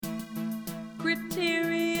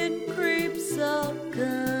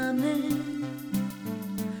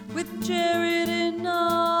Jared and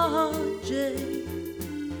RJ,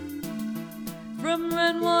 from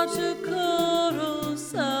Renoir to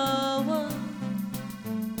Kurosawa,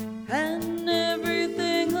 and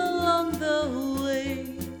everything along the way.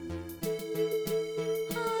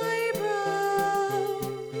 Highbrow,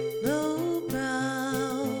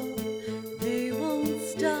 lowbrow, they won't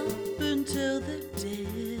stop until they're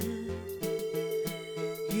dead.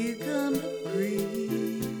 Here come the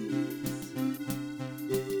creeps.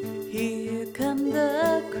 Here come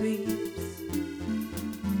the creeps.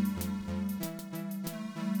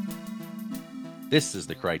 This is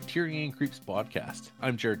the Criterion Creeps podcast.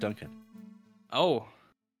 I'm Jared Duncan. Oh.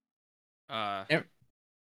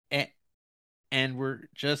 And we're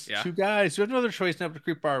just Yeah. two guys who have no other choice now to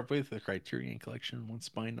creep our way through the Criterion collection, one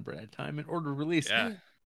spine number at a time, in order of release. Yeah.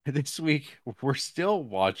 This week, we're still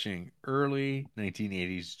watching early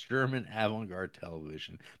 1980s German avant-garde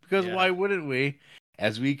television. Because Yeah. why wouldn't we?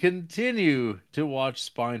 As we continue to watch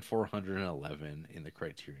Spine 411 in the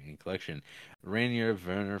Criterion collection, Rainier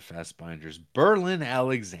Werner Fassbinder's Berlin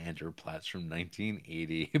Alexanderplatz from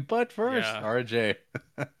 1980. But first, Yeah. RJ,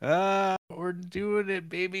 we're doing it,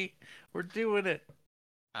 baby. We're doing it.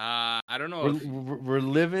 I don't know. We're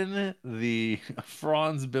living the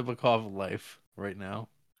Franz Bibikov life right now.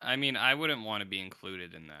 I mean, I wouldn't want to be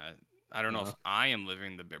included in that. I don't know if I am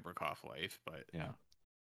living the Bibikov life, but Yeah.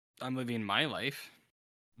 I'm living my life.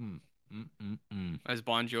 As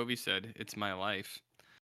Bon Jovi said, it's my life.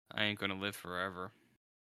 I ain't gonna live forever.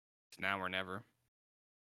 It's now or never.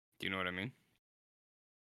 Do you know what I mean?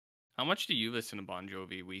 How much do you listen to Bon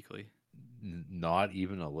Jovi weekly? Not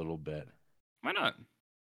even a little bit. Why not?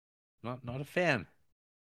 Not a fan.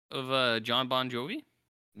 Of John Bon Jovi?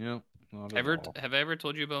 No, not at all. Have I ever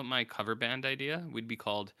told you about my cover band idea? We'd be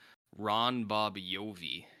called Ron Bob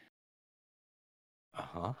Jovi.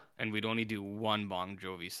 Uh-huh. And we'd only do one Bon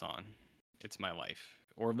Jovi song. It's my life.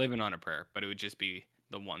 Or Living on a Prayer, but it would just be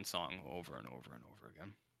the one song over and over and over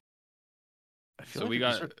again. I feel So like we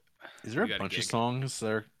got. is there we a got bunch of gig. songs that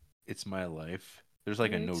are It's My Life? There's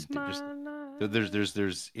like It's a my no life.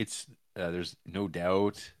 there's No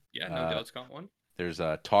Doubt. Yeah, No Doubt's got one. There's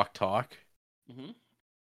Talk Talk. Mm-hmm.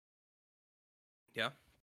 Yeah.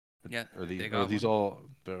 Are they these got all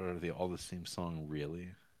the same song really?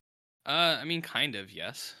 I mean, kind of,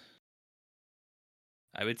 yes.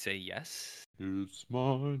 I would say yes. It's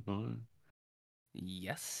my life.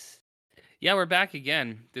 Yes. Yeah, we're back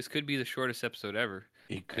again. This could be the shortest episode ever.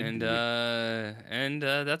 It could And be.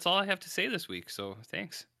 That's all I have to say this week. So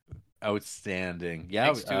thanks. Outstanding. Yeah.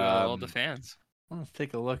 Thanks to all the fans. Let's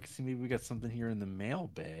take a look. See, maybe we got something here in the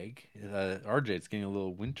mailbag. RJ, it's getting a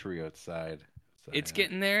little wintry outside. So, It's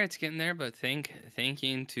getting there. It's getting there. But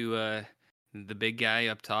thanking to the big guy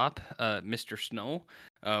up top, Mr. Snow,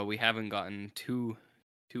 we haven't gotten too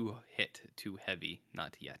heavy.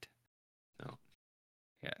 Not yet. No.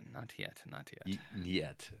 Yeah, not yet.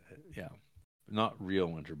 Yet. Yeah. Not real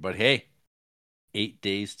winter. But hey, 8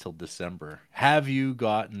 days till December. Have you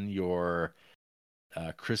gotten your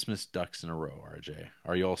Christmas ducks in a row, RJ?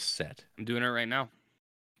 Are you all set? I'm doing it right now.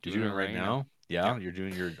 You're doing it right now? Yeah? Yeah. You're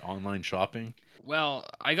doing your online shopping? Well,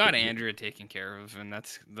 I got Andrea taken care of, and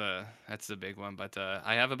that's the big one. But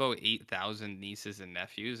I have about 8,000 nieces and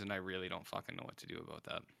nephews, and I really don't fucking know what to do about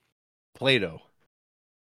that. Play-Doh.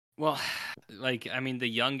 Well, like, I mean, the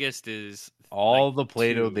youngest is All like the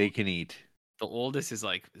Play-Doh 2. they can eat. The oldest is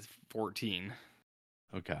like 14.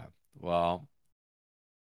 Okay. Well.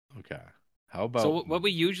 Okay. How about? So what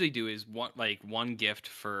we usually do is one gift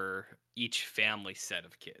for each family set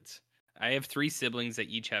of kids. I have 3 siblings that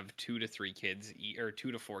each have 2 to 3 kids, or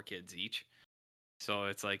 2 to 4 kids each. So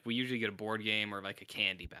it's like we usually get a board game or like a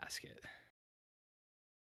candy basket.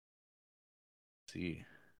 See.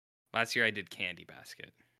 Last year I did candy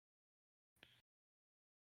basket.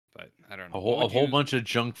 But I don't know. A whole bunch of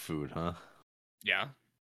junk food, huh? Yeah.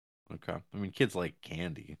 Okay. I mean, kids like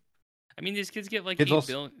candy. I mean, these kids get like Kids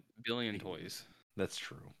 8 billion toys. That's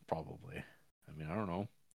true, probably. I mean, I don't know.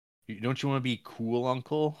 Don't you want to be cool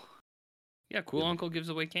uncle? Yeah, cool uncle gives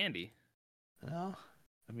away candy. Well,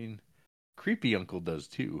 I mean, creepy uncle does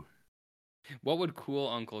too. What would cool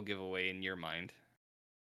uncle give away in your mind?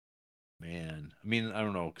 Man, I mean, I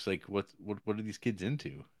don't know, cause like, what are these kids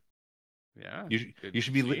into? Yeah, you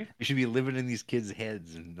should be living in these kids'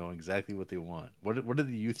 heads and know exactly what they want. What are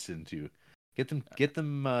the youths into? Get them TikTok. Get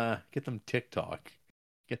them a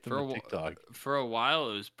TikTok. For a while,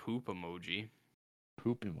 it was poop emoji.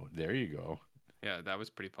 Poop emoji. There you go. Yeah, that was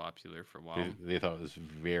pretty popular for a while. They thought it was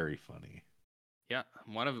very funny. Yeah,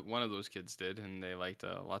 one of those kids did, and they liked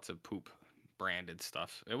lots of poop branded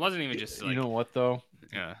stuff. It wasn't even just like, you know what though?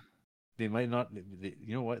 Yeah. They might not.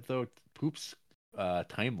 You know what though? Poop's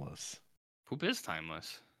timeless. Poop is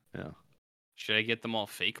timeless. Yeah. Should I get them all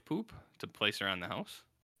fake poop to place around the house?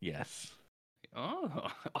 Yes.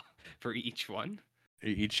 Oh, for each one?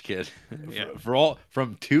 Each kid. Yeah. For all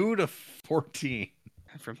from 2 to 14.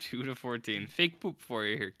 From 2 to 14. Fake poop for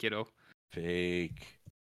you here, kiddo. Fake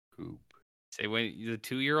poop. Say when the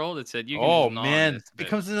 2-year-old, it said you can Oh just gnaw on man, this it bit.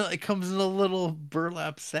 comes in a little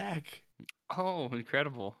burlap sack. Oh,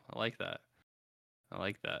 incredible. I like that. I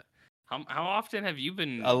like that. How often have you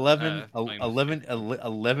been 11 playing with 11 fake poop?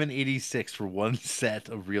 1186 for one set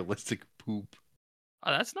of realistic poop.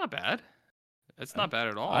 Oh, that's not bad. That's I, not bad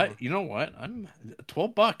at all. you know what? I'm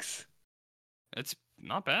 $12. It's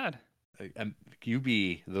not bad. You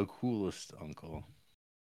be the coolest uncle.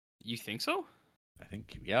 You think so? I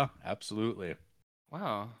think, yeah, absolutely.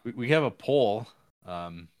 Wow. We have a poll.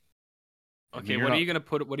 I Okay, mean, what are you gonna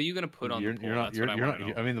put? What are you gonna put on the poll? you're not, That's what I you're want not,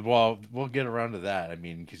 to know. I mean, well, we'll get around to that. I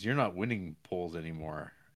mean, because you're not winning polls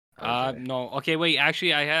anymore. RJ. No. Okay, wait.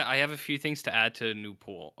 Actually, I have a few things to add to new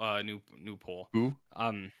poll. New poll. Poo?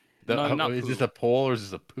 No, not Is poo. this a poll or is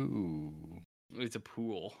this a poo? It's a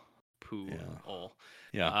pool. Poo. Yeah. All.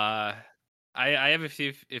 Yeah. I have a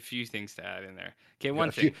few things to add in there. Okay, Do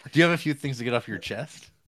one thing. you have a few things to get off your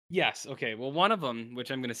chest? Yes. Okay. Well, one of them,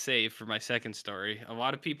 which I'm gonna save for my second story. A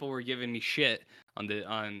lot of people were giving me shit on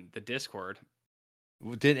the Discord.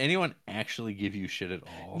 Did anyone actually give you shit at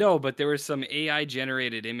all? No, but there were some AI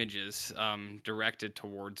generated images directed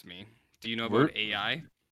towards me. Do you know about AI?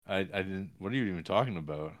 I didn't. What are you even talking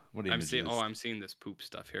about? What images? I'm seeing this poop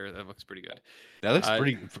stuff here. That looks pretty good. That looks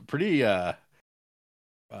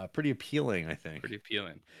pretty appealing, I think. Pretty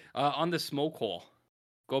appealing. On the smoke hole.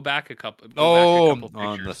 Go back a couple. Oh, back a couple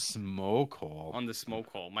on the pictures. smoke hole. On the smoke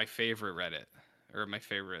hole. My favorite Reddit, or my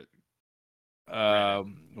favorite. What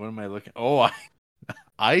am I looking? Oh,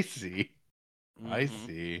 I see. I Mhm.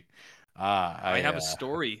 see. I have a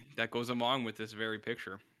story that goes along with this very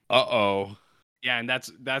picture. Uh-oh. Yeah, and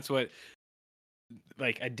that's what.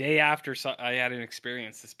 Like a day after I had an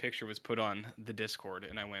experience, this picture was put on the Discord,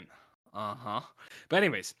 and I went, uh-huh. But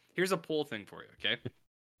anyways, here's a poll thing for you, okay?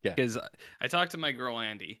 Yeah. Because I talked to my girl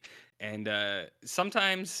Andy, and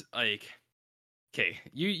sometimes like, okay,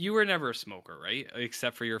 you were never a smoker, right?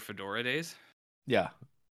 Except for your fedora days. Yeah.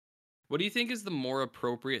 What do you think is the more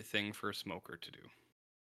appropriate thing for a smoker to do?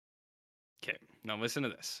 Okay, now listen to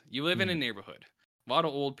this. You live in a neighborhood. A lot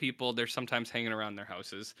of old people, they're sometimes hanging around their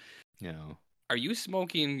houses. Yeah. Are you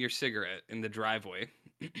smoking your cigarette in the driveway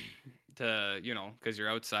to, because you're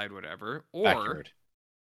outside, whatever, or Backyard.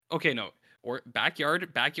 Okay, no, or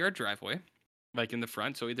backyard driveway, like in the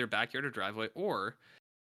front, so either backyard or driveway, or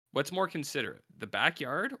what's more considerate, the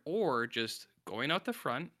backyard or just going out the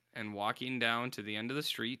front and walking down to the end of the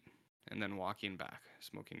street and then walking back,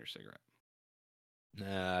 smoking your cigarette.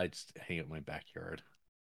 Nah, I just hang out in my backyard.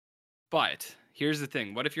 But here's the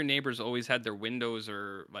thing: what if your neighbors always had their windows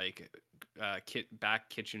or like back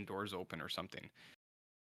kitchen doors open or something?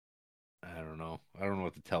 I don't know. I don't know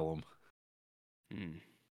what to tell them.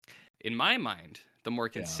 In my mind, the more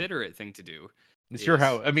considerate thing to do It's your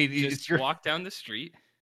house. I mean, just it's your walk down the street.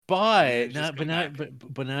 But just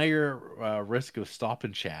now you're risk of stop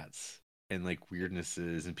and chats and like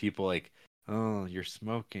weirdnesses and people like, oh, you're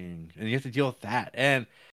smoking, and you have to deal with that. And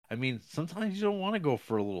I mean, sometimes you don't want to go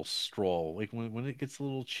for a little stroll. Like when it gets a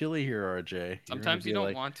little chilly here, RJ. Sometimes you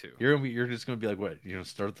don't want to. You're just gonna be like, what?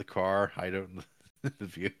 Start the car, hide out in the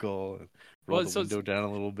vehicle, and roll the window down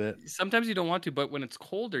a little bit. Sometimes you don't want to, but when it's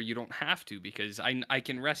colder, you don't have to because I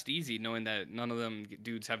can rest easy knowing that none of them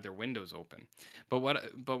dudes have their windows open. But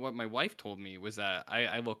what my wife told me was that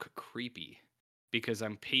I look creepy because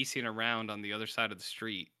I'm pacing around on the other side of the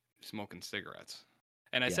street smoking cigarettes.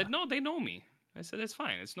 And I said, no, they know me. I said, it's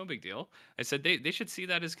fine. It's no big deal. I said, they should see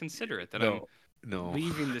that as considerate that I'm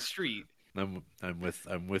leaving the street. I'm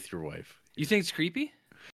with your wife. You think it's creepy?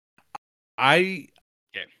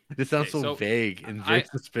 This sounds so vague and very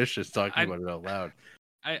suspicious talking about it out loud.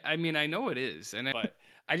 I mean, I know it is, but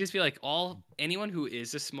I just feel like anyone who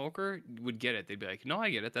is a smoker would get it. They'd be like, no, I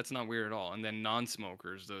get it. That's not weird at all. And then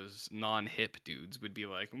non-smokers, those non-hip dudes, would be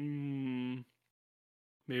like, maybe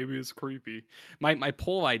it's creepy. My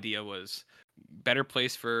poll idea was better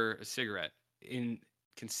place for a cigarette in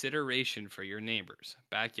consideration for your neighbors,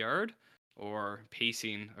 backyard or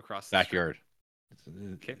pacing across the backyard. Street?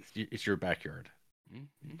 Okay, it's your backyard.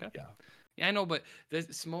 Okay. Yeah, I know, but the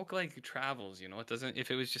smoke like travels. It doesn't.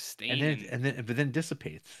 If it was just staying, but then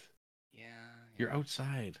dissipates. Yeah. You're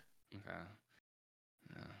outside. Okay.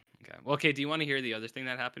 Yeah. Okay. Well, okay. Do you want to hear the other thing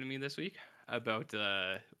that happened to me this week about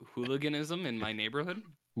hooliganism in my neighborhood?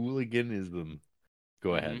 Hooliganism.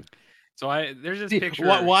 Go ahead. So there's this See, picture.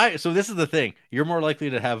 why? So this is the thing. You're more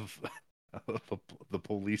likely to have the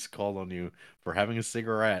police call on you for having a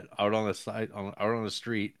cigarette out on the side, out on the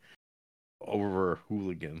street over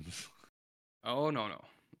hooligans. Oh no no,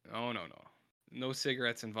 oh no no, no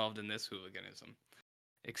cigarettes involved in this hooliganism,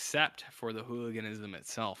 except for the hooliganism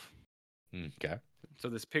itself. Okay. So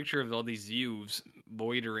this picture of all these youths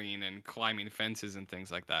loitering and climbing fences and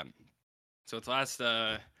things like that. So it's last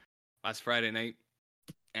Friday night.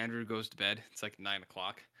 Andrew goes to bed. It's like 9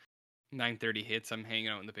 o'clock. 9:30 hits. I'm hanging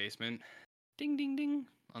out in the basement. Ding ding ding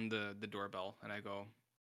on the doorbell, and I go,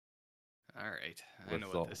 all right, I know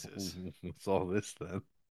what this is. What's all this then?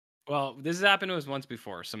 Well, this has happened to us once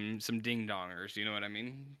before. Some ding dongers, you know what I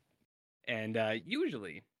mean? And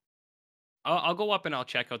usually, I'll go up and I'll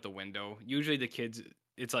check out the window. Usually, the kids,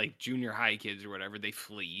 it's like junior high kids or whatever, they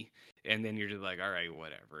flee, and then you're just like, all right,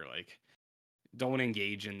 whatever. Like, don't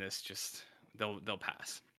engage in this. Just they'll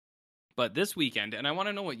pass. But this weekend, and I want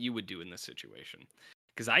to know what you would do in this situation,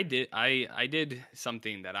 because I did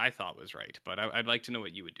something that I thought was right, but I'd like to know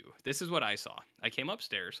what you would do. This is what I saw. I came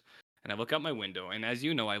upstairs and I look out my window, and as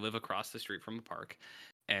you know, I live across the street from a park,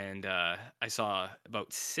 and I saw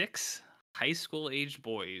about 6 high school aged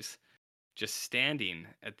boys just standing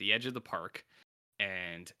at the edge of the park.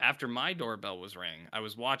 And after my doorbell was rang, I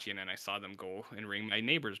was watching and I saw them go and ring my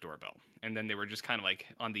neighbor's doorbell. And then they were just kind of like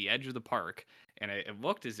on the edge of the park. And it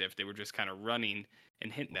looked as if they were just kind of running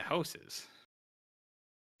and hitting the houses.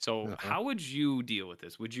 So, how would you deal with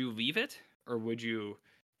this? Would you leave it or would you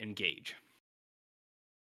engage?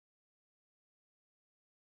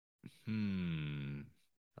 I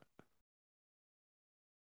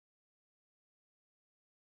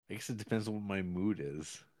guess it depends on what my mood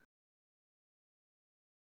is.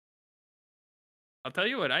 I'll tell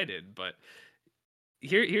you what I did, but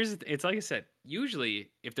here's it's like I said,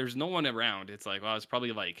 usually if there's no one around, it's like, well, it's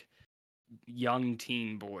probably like young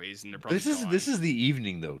teen boys and they're probably This is the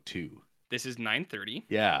evening though too. This is 9:30.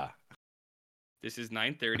 Yeah. This is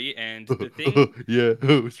 9:30 and the thing yeah,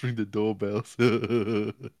 let's ring the doorbells.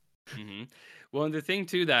 Mm-hmm. Well, and the thing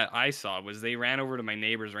too that I saw was they ran over to my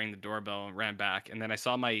neighbors, rang the doorbell, and ran back. And then I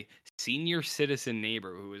saw my senior citizen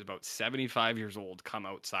neighbor, who was about 75 years old, come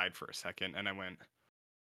outside for a second. And I went,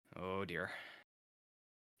 oh dear.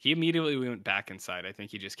 He immediately went back inside. I think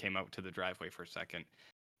he just came out to the driveway for a second.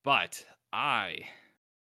 But I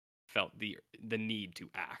felt the need to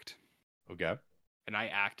act. Okay. And I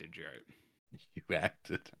acted, Jarrett. You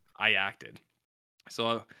acted. I acted.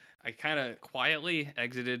 So I kind of quietly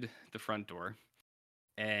exited the front door,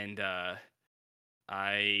 and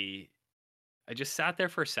I just sat there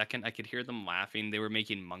for a second. I could hear them laughing. They were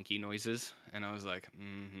making monkey noises, and I was like,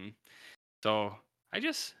 mm-hmm. So I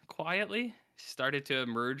just quietly started to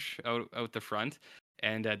emerge out the front,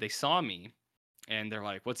 and they saw me, and they're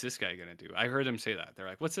like, "What's this guy gonna do?" I heard them say that. They're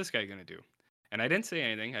like, "What's this guy gonna do?" And I didn't say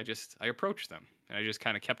anything. I approached them, and I just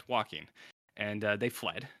kind of kept walking, and they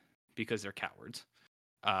fled because they're cowards.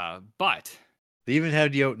 But they even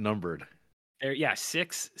had you outnumbered. Yeah,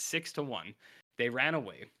 6-1. They ran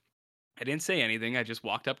away. I didn't say anything. I just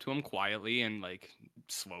walked up to them quietly and like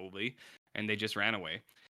slowly, and they just ran away.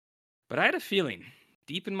 But I had a feeling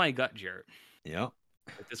deep in my gut, Jarrett. Yeah.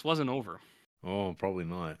 That this wasn't over. Oh, probably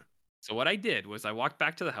not. So what I did was I walked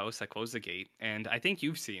back to the house. I closed the gate, and I think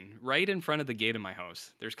you've seen right in front of the gate of my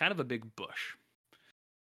house, there's kind of a big bush.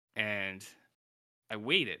 And I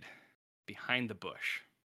waited behind the bush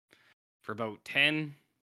for about 10,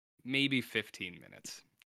 maybe 15 minutes.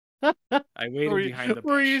 I waited behind the bush.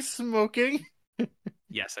 Were you smoking?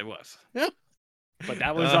 Yes, I was. But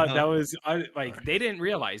that was like they didn't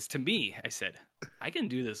realize. To me, I said, I can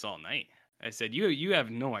do this all night. I said, you have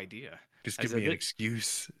no idea. Just give me an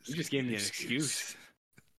excuse. You just gave me an excuse.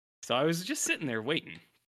 So I was just sitting there waiting.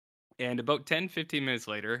 And about 10, 15 minutes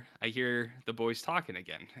later, I hear the boys talking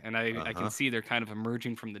again. And I can see they're kind of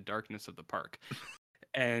emerging from the darkness of the park.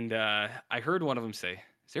 And I heard one of them say,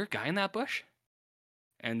 "Is there a guy in that bush?"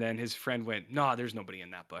 And then his friend went, "No, there's nobody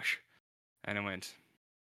in that bush." And I went,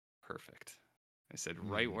 "Perfect." I said,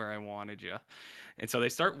 "Right where I wanted you." And so they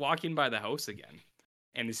start walking by the house again.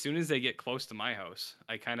 And as soon as they get close to my house,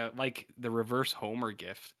 I kind of like the reverse Homer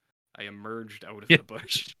gift. I emerged out of the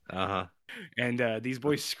bush. And these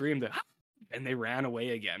boys screamed, and they ran away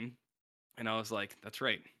again. And I was like, "That's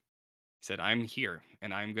right." He said, "I'm here,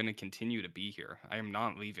 and I'm going to continue to be here. I am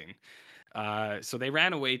not leaving." So they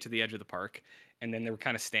ran away to the edge of the park, and then they were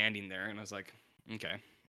kind of standing there, and I was like, "Okay."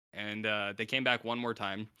 And they came back one more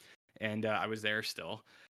time, and I was there still,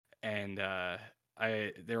 and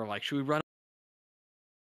they were like, "Should we run?"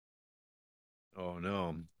 Oh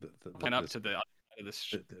no! Went up to the other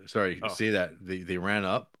side of Sorry, say that they ran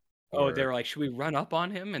up. Oh, they Or were like, "Should we run up on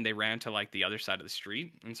him?" And they ran to like the other side of the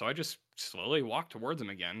street, and so I just slowly walked towards them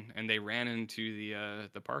again, and they ran into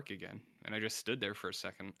the park again, and I just stood there for a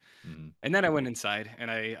second, Mhm. and then I went inside and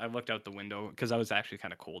I looked out the window because I was actually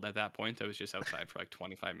kind of cold at that point. I was just outside for like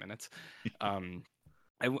 25 minutes. Um,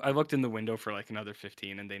 I looked in the window for like another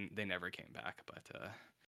 15, and they never came back. But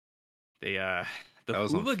they the that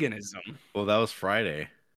was on. hooliganism. Well, that was Friday.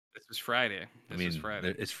 This was Friday. I This was mean,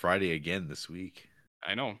 Friday. it's Friday again this week.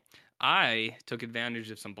 I know. I took advantage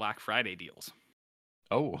of some Black Friday deals.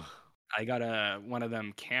 Oh, I got one of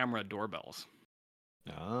them camera doorbells.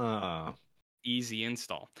 ah, Easy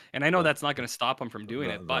install. And I know the that's not going to stop them from doing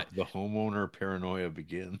the, it, the, but the homeowner paranoia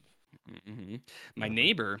begins. my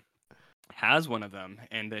neighbor has one of them,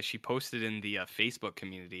 and she posted in the Facebook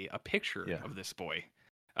community a picture Yeah. of this boy.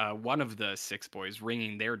 One of the 6 boys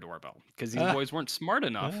ringing their doorbell because these Ah. boys weren't smart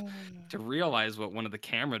enough to realize what one of the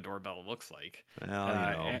camera doorbell looks like.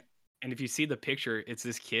 Well, And if you see the picture, it's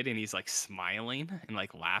this kid and he's like smiling and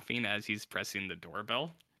like laughing as he's pressing the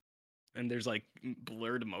doorbell. And there's like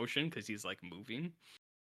blurred motion because he's like moving.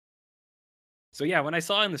 So yeah, when I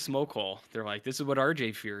saw in the smoke hole, they're like, "This is what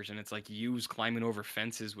RJ fears," and it's like yous climbing over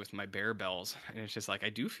fences with my bear bells, and it's just like I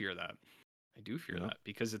do fear that. I do fear that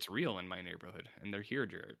because it's real in my neighborhood, and they're here,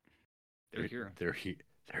 Jared. They're here. They're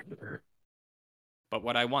here. But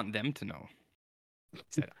what I want them to know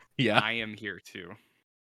is that Yeah. I am here too.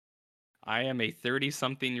 I am a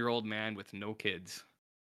 30-something-year-old man with no kids.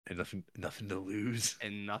 And nothing to lose.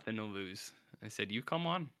 And nothing to lose. I said, "You come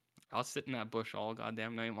on. I'll sit in that bush all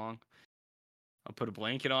goddamn night long. I'll put a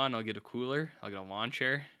blanket on. I'll get a cooler. I'll get a lawn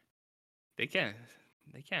chair. They can't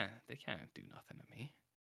do nothing to me.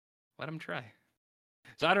 Let them try."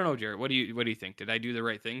 So I don't know, Jared. What do you think? Did I do the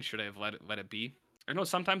right thing? Should I have let it be? I know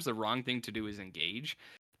sometimes the wrong thing to do is engage,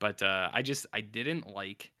 but I didn't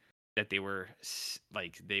like that they were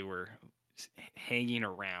hanging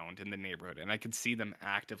around in the neighborhood, and I could see them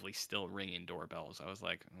actively still ringing doorbells. I was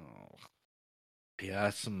like, oh. Yeah,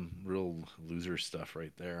 some real loser stuff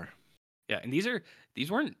right there. Yeah, and these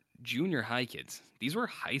weren't junior high kids. These were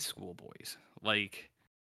high school boys. Like,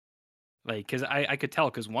 because I could tell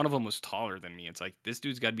because one of them was taller than me. It's like, this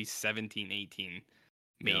dude's got to be 17, 18,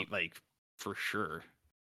 maybe, like, for sure.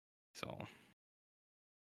 So,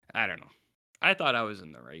 I don't know. I thought I was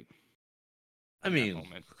in the right. I mean,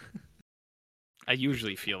 moment. I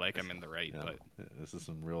usually feel like I'm in the right, but this is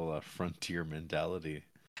some real frontier mentality.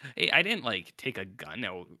 Hey, I didn't like take a gun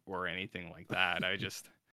out or anything like that. I just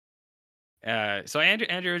so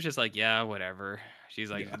Andrew was just like, "Yeah, whatever." She's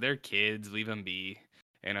like, "They're kids, leave them be."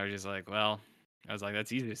 And I was just like, "Well," I was like,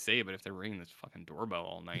 "That's easy to say, but if they're ringing this fucking doorbell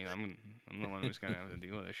all night, I'm the one who's gonna have to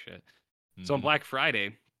deal with this shit." So on Black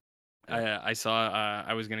Friday, I saw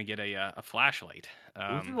I was gonna get a flashlight.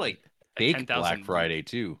 Those are like fake Black Friday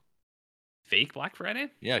too. Fake Black Friday?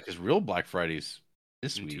 Yeah, because real Black Friday's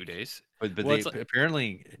this in week. 2 days. But they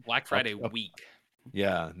apparently Black Friday week.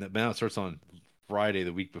 Yeah, now it starts on Friday,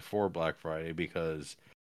 the week before Black Friday, because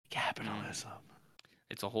capitalism.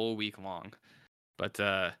 It's a whole week long. But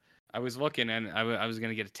I was looking, and I was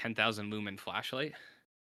gonna get a 10,000 lumen flashlight,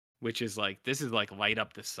 which is like, this is like light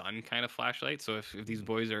up the sun kind of flashlight. So if these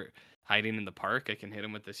boys are hiding in the park, I can hit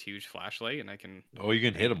them with this huge flashlight, and I can. Oh, you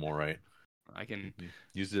can hit them all right. I can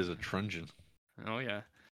use it as a truncheon. Oh yeah,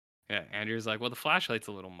 yeah. Andrew's like, "Well, the flashlight's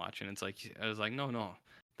a little much," and it's like, I was like, "No,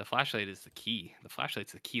 the flashlight is the key. The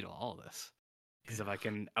flashlight's the key to all of this. Because if I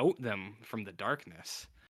can out them from the darkness,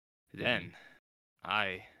 then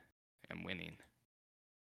I am winning."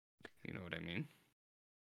 You know what I mean?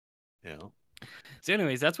 Yeah. So,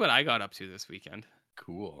 anyways, that's what I got up to this weekend.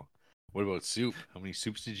 Cool. What about soup? How many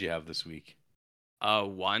soups did you have this week?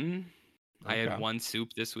 One. Okay. I had 1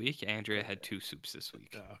 soup this week. Andrea had 2 soups this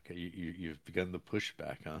week. Okay, you've begun the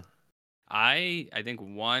pushback, huh? I think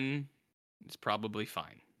 1 is probably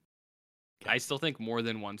fine. I still think more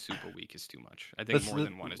than 1 soup a week is too much. I think more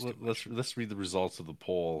than 1 is too much. Let's read the results of the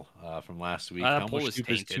poll from last week. How much soup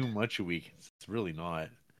is too much a week? It's really not.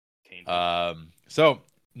 Tainted. So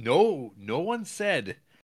no one said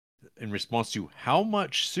in response to how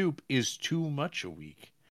much soup is too much a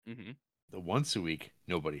week. Mm-hmm. The once a week,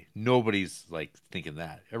 nobody's like thinking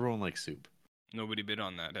that. Everyone likes soup. Nobody bid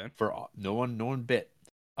on that, eh? For no one bit.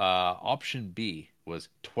 Option B was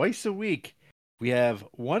twice a week. We have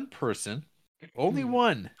one person, only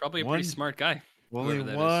one. Probably a pretty smart guy. Only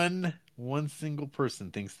one single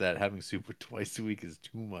person thinks that having soup twice a week is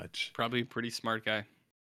too much. Probably a pretty smart guy.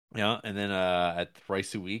 Yeah, and then at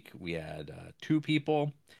thrice a week we had 2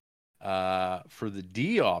 people. For the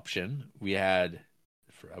D option, we had,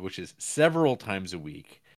 which is several times a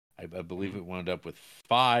week. I believe it wound up with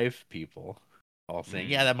 5 people. all saying,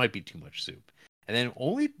 yeah, that might be too much soup. And then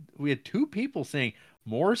we had 2 people saying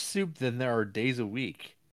more soup than there are days a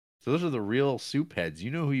week. So those are the real soup heads.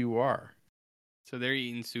 You know who you are. So they're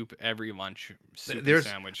eating soup every lunch, soup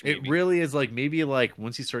sandwich. It Maybe. really is like maybe like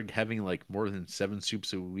once you start having like more than 7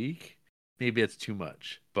 soups a week, maybe that's too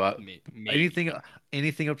much. But Maybe.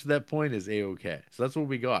 anything up to that point is a-okay. So that's what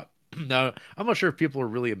we got. Now, I'm not sure if people are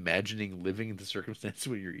really imagining living in the circumstance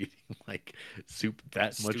where you're eating like soup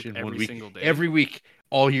that much Soup in every 1 week, single day. every week,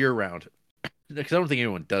 all year round. Because I don't think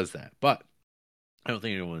anyone does that. But I don't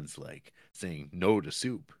think anyone's like saying no to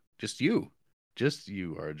soup. Just you,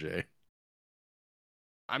 RJ.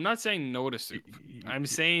 I'm not saying no to soup. Y- I'm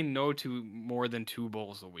saying no to more than 2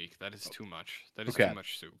 bowls a week. That is too much. That is Okay. too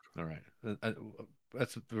much soup. All right.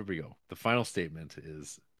 That's there we go. The final statement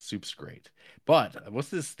is soup's great. But what's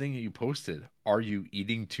this thing that you posted? Are you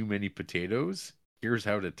eating too many potatoes? Here's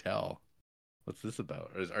how to tell. What's this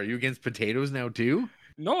about? Are you against potatoes now too?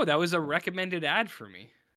 No, that was a recommended ad for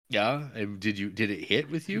me. Yeah. And did it hit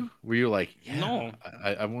with you? Were you like, yeah, No.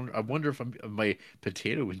 I wonder if my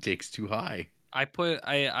potato intake's too high.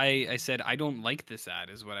 I said I don't like this ad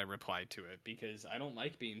is what I replied to it because I don't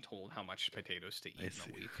like being told how much potatoes to eat in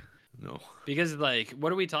a week. No. Because like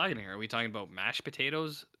what are we talking here? Are we talking about mashed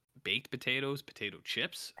potatoes, baked potatoes, potato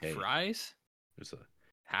chips, Hey, fries, There's a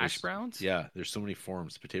hash browns? Yeah, there's so many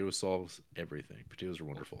forms. Potato solves everything. Potatoes are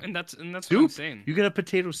wonderful. And that's what I'm Soup. saying. You get a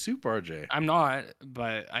potato soup, RJ. I'm not,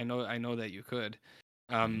 but I know that you could.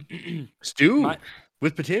 Stew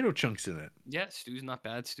with potato chunks in it. Yeah, stew's not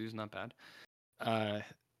bad. Stew's not bad.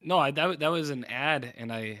 No, that was an ad,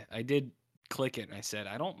 and I did click it, and I said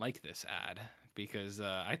I don't like this ad because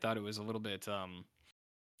I thought it was a little bit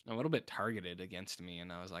targeted against me,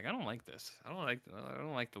 and I was like, I don't like this. I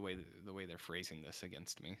don't like the way they're phrasing this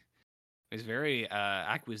against me. It's very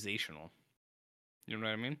accusational. You know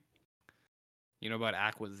what I mean? You know about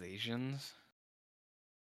accusations?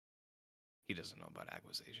 He doesn't know about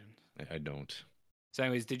accusations. I don't. So,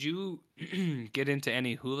 anyways, did you get into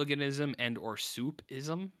any hooliganism and or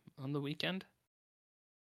soupism on the weekend?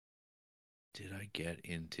 Did I get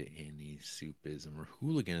into any soupism or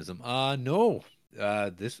hooliganism? No.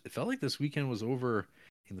 It felt like this weekend was over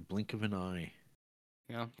in the blink of an eye.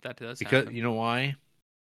 Yeah, that does Because happen. you know why?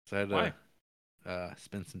 I had Why? to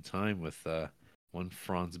spend some time with one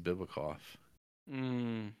Franz Bibikoff.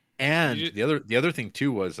 Mm. And the other thing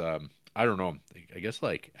too was I don't know. I guess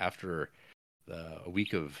like after a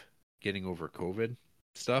week of getting over COVID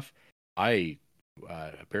stuff, I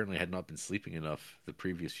apparently had not been sleeping enough the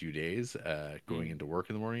previous few days, going into work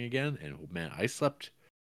in the morning again. And man, I slept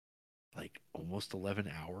like almost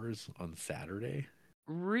 11 hours on Saturday.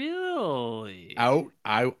 Really? Out.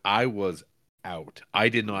 I was out. I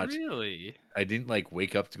did not. Really? I didn't like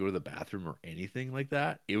wake up to go to the bathroom or anything like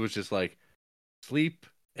that. It was just like sleep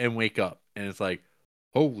and wake up, and it's like,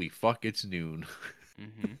 holy fuck, it's noon.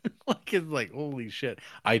 Mm-hmm. Like it's like holy shit.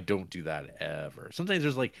 I don't do that ever. Sometimes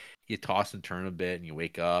there's like you toss and turn a bit, and you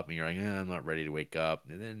wake up, and you're like, I'm not ready to wake up,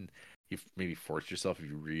 and then you maybe force yourself if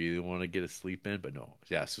you really want to get a sleep in. But no,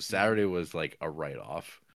 yeah. So Saturday was like a write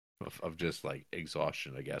off of just like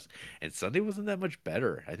exhaustion, I guess. And Sunday wasn't that much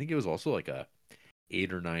better. I think it was also like a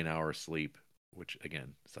 8 or 9 hour sleep, which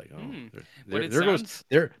again, it's like, oh,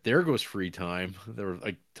 there goes free time. There was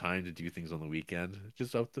like time to do things on the weekend,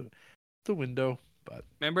 just out the window. But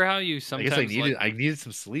remember how you I sometimes guess I needed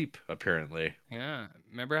some sleep apparently. Yeah.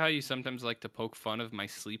 Remember how you sometimes like to poke fun of my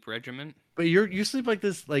sleep regimen? But you sleep like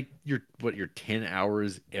this, like you're 10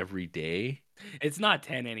 hours every day. It's not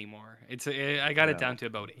 10 anymore. I got it down to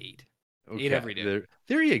about 8. Okay, 8 every day.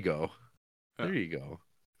 There you go. Huh. There you go.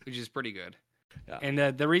 Which is pretty good. Yeah.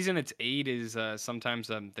 And the reason it's 8 is sometimes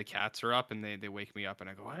the cats are up and they wake me up and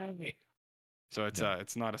I go, hey. So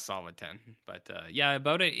it's not a solid 10, but yeah,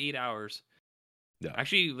 about 8 hours. Yeah.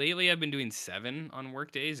 Actually, lately I've been doing 7 on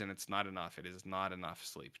work days, and it's not enough. It is not enough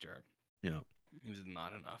sleep, Jared. Yeah. It is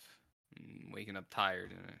not enough. I'm waking up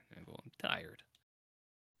tired, and I go, I'm tired.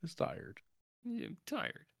 It's tired. Yeah, I'm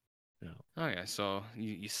tired. Yeah. Oh yeah. So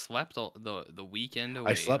you slept the weekend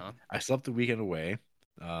away? Huh? I slept the weekend away.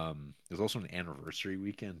 It was also an anniversary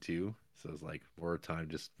weekend too, so it was like more time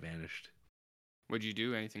just vanished. Would you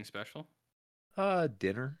do anything special?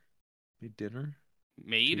 Dinner. Made dinner.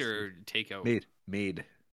 Made Tasty. or takeout? Made.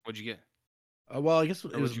 What'd you get? Well, I guess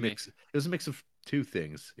it Or was what'd a you mix. It was a mix of two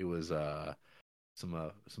things. It was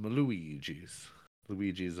some Luigi's.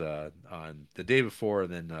 On the day before,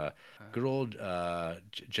 and then good old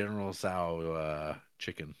General Tso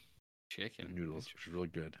chicken noodles, which was really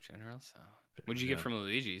good. General Tso. What'd you get from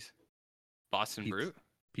Luigi's? Boston Brute?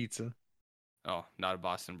 Pizza. Oh, not a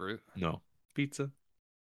Boston Brute. No, pizza.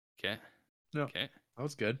 Okay. No, Okay. that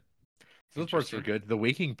was good. Those parts were Interesting. good. The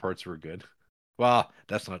waking parts were good. Well,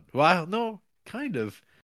 that's not. Well, no, kind of.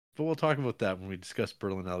 But we'll talk about that when we discuss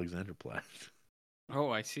Berlin Alexanderplatz. Oh,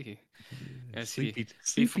 I see. I see.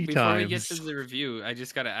 Sleepy Before we get to times. the review, I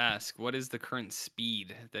just got to ask, what is the current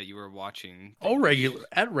speed that you are watching? Oh, regular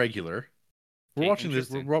at regular. We're Okay, watching this.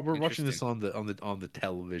 interesting. We're watching Interesting. this on the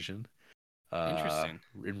television, Interesting.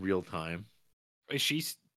 in real time.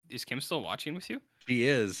 Is Kim still watching with you? She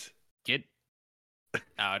is. Get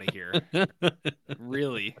out of here.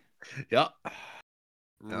 Really? Yeah.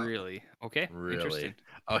 Yeah. Really? Okay, Really. interesting.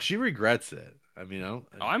 Oh, she regrets it. I mean, I don't.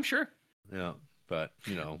 Oh, I'm sure. Yeah, but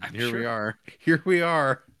I'm here we sure. are. Here we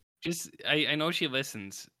are. Just I know she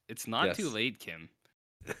listens. It's not too Yes, late, Kim.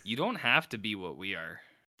 You don't have to be what we are.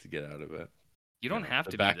 to get out of it. You don't have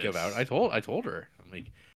The to be back of out. this. I told her. I'm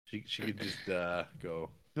like, she could just go.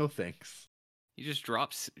 No thanks. You just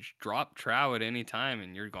drop trow at any time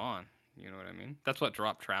and you're gone. You know what I mean? That's what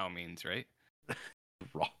drop trow means, right?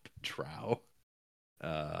 Drop trow.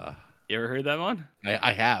 You ever heard that one?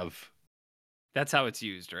 I have. That's how it's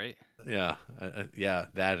used, right? Yeah, yeah.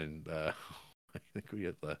 That and I think we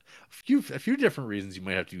have a few different reasons you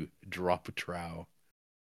might have to drop a trow.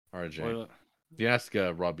 RJ, Well, you ask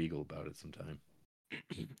Rob Eagle about it sometime.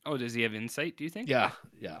 oh, does he have insight, do you think? Yeah,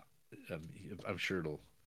 yeah. Um, I'm sure it'll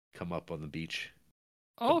come up on the beach.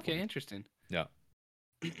 Oh, okay, interesting. Yeah,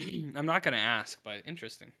 I'm not going to ask, but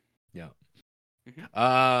interesting. yeah.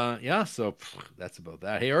 Mhm. Yeah. So that's about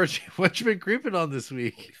that. Hey, RJ, what you been creeping on this Holy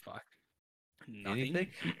week? fuck. Anything?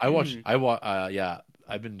 Nothing. Yeah,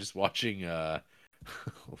 I've been just watching le-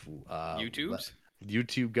 YouTubes?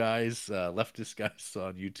 YouTube guys, leftist guys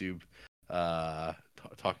on YouTube,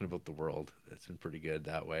 talking about the world. It's been pretty good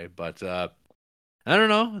that way. But I don't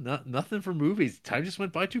know, nothing for movies. Time just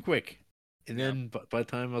went by too quick. And Yeah. then by the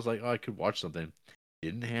time I was like, oh, I could watch something,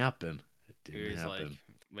 didn't happen. It It didn't was like happen.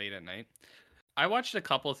 late at night. I watched a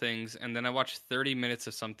couple things and then I watched 30 minutes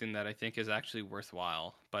of something that I think is actually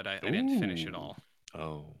worthwhile, but I didn't finish it Ooh. all.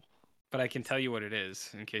 Oh, But I can tell you what it is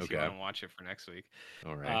in case you okay. want to watch it for next week.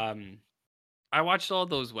 All right. I watched all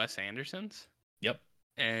those Wes Andersons Yep.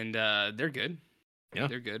 and they're good. Yeah.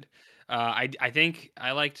 They're good. I think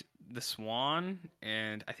I liked The Swan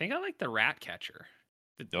and I think I liked The Rat Catcher.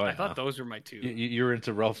 Oh, I yeah. thought those were my two. You're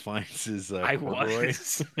into Ralph Fiennes' I Corduroy.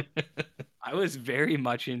 was. I was very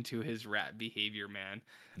much into his rat behavior, man.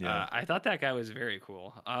 Yeah. I thought that guy was very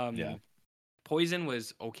cool. Yeah. Poison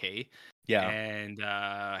was okay, Yeah. and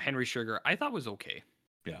Henry Sugar I thought was okay.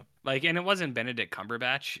 Yeah. Like, and it wasn't Benedict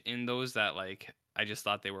Cumberbatch in those that like I just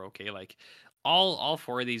thought they were okay. Like, all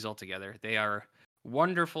four of these altogether, they are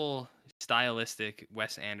wonderful, stylistic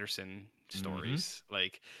Wes Anderson stories.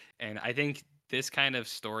 Like, and I think this kind of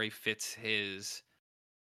story fits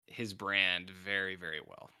his brand very, very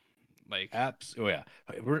well. Like, Oh yeah,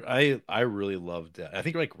 I really loved that. I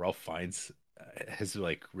think like Ralph Fiennes has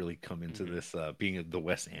like really come into mhm, this being the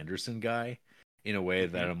Wes Anderson guy in a way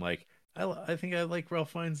that mhm. I'm like I think I like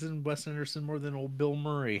Ralph Fiennes and Wes Anderson more than old Bill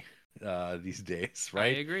Murray these days, I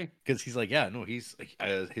right? agree. Because he's like yeah no he's like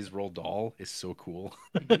his Roald Dahl is so cool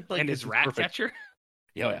Mhm. like And it's his just rat perfect. catcher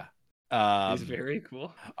Yeah, is yeah. very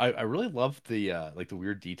cool. I really love the like the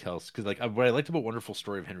weird details because like what I liked about Wonderful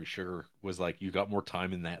Story of Henry Sugar was like you got more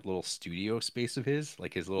time in that little studio space of his,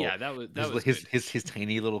 like his little Yeah, that was his good. his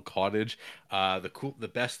tiny little cottage.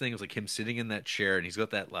 The best thing was like him sitting in that chair and he's got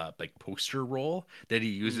that like poster roll that he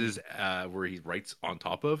uses Mhm. where he writes on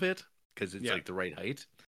top of it because it's Yeah. like the right height.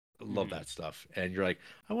 I love Mhm. that stuff. And you're like,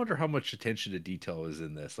 I wonder how much attention to detail is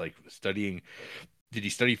in this. Like studying did he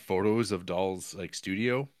study photos of Dahl's like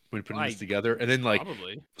studio when putting this I together, and then like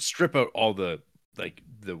probably. strip out all the like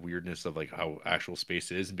the weirdness of like how actual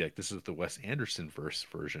space is, and be like, this is the Wes Anderson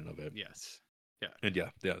version of it. Yes. Yeah. And yeah,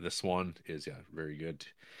 the Swan is very good.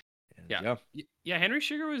 And Yeah. yeah, Yeah, Henry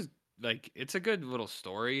Sugar was like it's a good little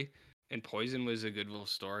story and Poison was a good little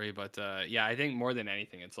story, but yeah, I think more than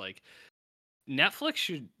anything it's like Netflix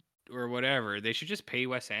should or whatever, they should just pay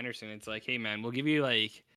Wes Anderson. It's like, "Hey man, we'll give you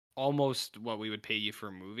like almost what we would pay you for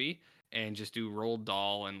a movie and just do Roald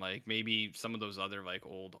Dahl and like maybe some of those other like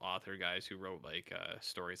old author guys who wrote like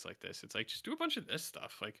stories like this. It's like just do a bunch of this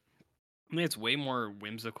stuff. Like I mean it's way more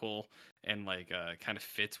whimsical and like kind of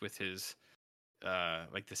fits with his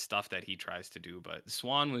like the stuff that he tries to do, but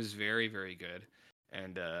Swan was very very good.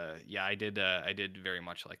 And yeah, I did very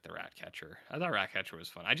much like the Ratcatcher. I thought Ratcatcher was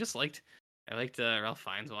fun. I liked Ralph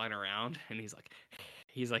Fiennes walking around, and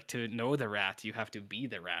he's like, to know the rat, you have to be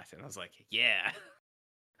the rat. And I was like, yeah.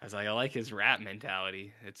 I was like, I like his rat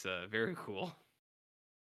mentality. It's very cool.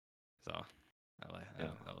 So I like yeah,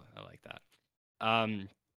 I like that.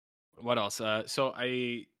 What else? So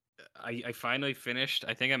I I finally finished.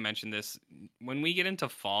 I think I mentioned this. When we get into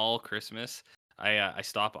fall, Christmas, I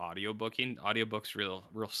stop audiobooking. Audiobooks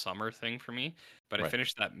real summer thing for me. But I Right.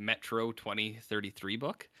 finished that Metro 2033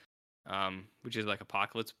 book, which is like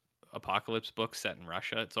apocalypse book set in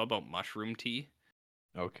Russia. It's all about mushroom tea.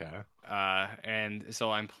 Okay. And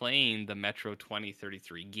so I'm playing the Metro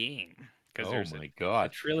 2033 game because Oh there's my a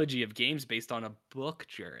God. trilogy of games based on a book,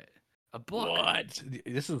 Jarrett. A book. What?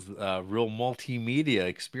 This is a real multimedia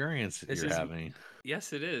experience that This you're is having.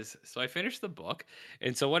 Yes, it is. So I finished the book,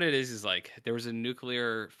 and so what it is like there was a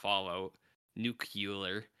nuclear fallout,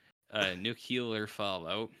 nuclear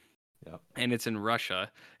fallout, Yeah. and it's in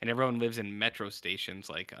Russia, and everyone lives in metro stations,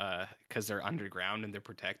 like because they're underground and they're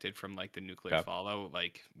protected from like the nuclear Okay. fallout,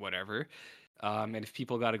 like whatever. And if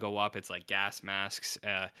people got to go up, it's like gas masks,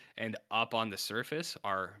 and up on the surface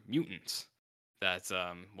are mutants that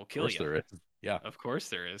will Of kill course you. there is. Yeah. Of course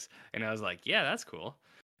there is. And I was like, yeah, that's cool.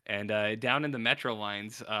 And down in the metro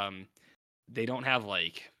lines, they don't have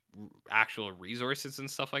like actual resources and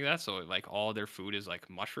stuff like that. So like all their food is like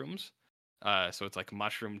mushrooms. So it's like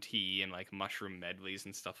mushroom tea and like mushroom medleys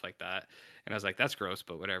and stuff like that. And I was like, that's gross,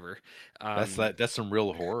 but whatever. That's some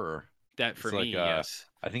real horror. That It's for like me, yes.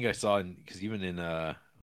 I think I saw because even in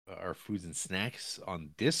our foods and snacks on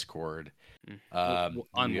Discord, Mm.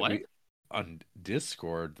 On we what? on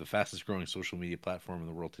Discord, the fastest growing social media platform in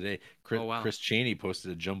the world today, Oh wow. Chris Cheney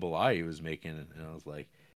posted a jambalaya he was making, and I was like,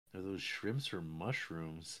 "Are those shrimps or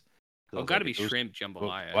mushrooms?" 'Cause I Oh, was got to like, be if those, shrimp well,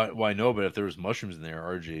 jambalaya. why no? But if there was mushrooms in there,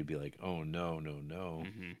 RJ would be like, "Oh no, no, no!"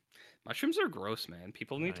 Hmm. Mushrooms are gross, man.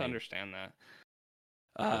 People need to Right. understand that.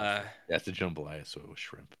 Yes, Uh, that's a jambalaya, so it was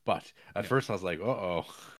shrimp. But at yeah. first, I was like, "Uh oh,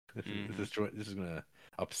 Hmm. this is gonna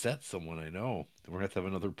upset someone I know. We're gonna have to have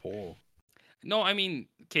another poll." No, I mean,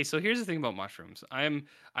 okay, so here's the thing about mushrooms.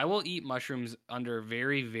 I will eat mushrooms under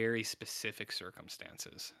very, very specific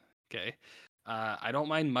circumstances. Okay. I don't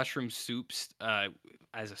mind mushroom soups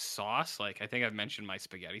as a sauce. Like I think I've mentioned my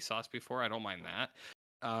spaghetti sauce before. I don't mind that.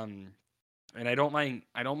 Um, and I don't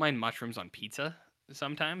mind mushrooms on pizza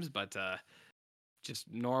sometimes, but just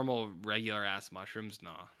normal regular ass mushrooms,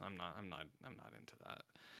 no, I'm not into that.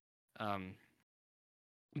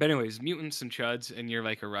 But anyways, mutants and chuds, and you're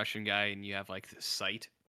like a Russian guy, and you have like this sight,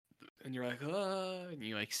 and you're like, and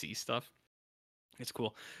you like see stuff. It's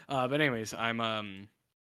cool. But anyways, I'm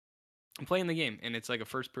playing the game, and it's like a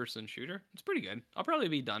first person shooter. It's pretty good. I'll probably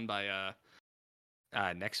be done by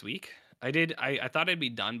next week. I thought I'd be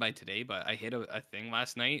done by today, but I hit a thing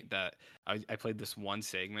last night that I played this one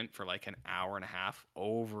segment for like an hour and a half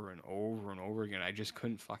over and over and over again. I just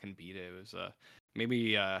couldn't fucking beat it. It was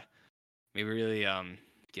maybe really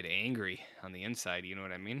get angry on the inside. You know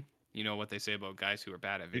what I mean? You know what they say about guys who are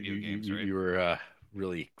bad at video games, right? You were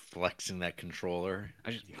really flexing that controller.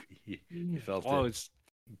 I just, You felt oh, it it's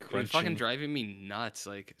fucking crunching. driving me nuts.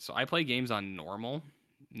 Like, so I play games on normal,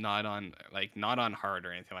 not on hard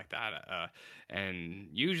or anything like that. And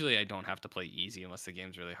usually I don't have to play easy unless the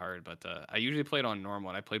game's really hard. But I usually play it on normal,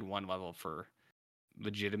 and I played one level for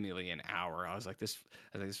legitimately an hour. This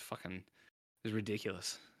fucking this is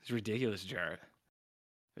ridiculous. It's ridiculous, Jarrett.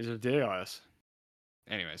 It's ridiculous.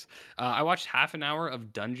 Anyways, I watched half an hour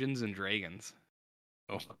of Dungeons and Dragons.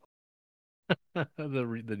 Oh,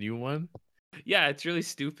 the new one. Yeah, it's really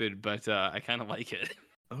stupid, but I kind of like it.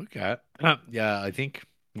 Okay. Yeah, I think.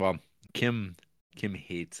 Well, Kim Kim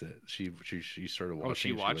hates it. She started Oh, she watching.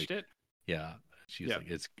 She like watched it? yeah. She's Yeah.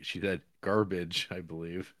 like she said garbage. I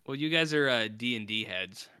believe. Well, you guys are D&D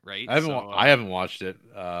heads, right? I haven't watched it.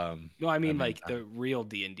 No, I mean mean, like the real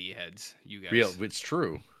D&D heads, you guys. real. It's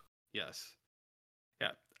true. Yes.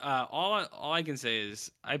 Yeah. All I can say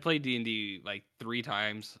is I played D&D like 3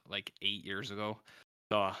 times like 8 years ago.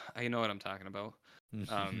 So I know what I'm talking about.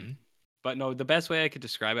 Mhm. But no, the best way I could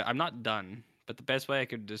describe it, I'm not done, but the best way I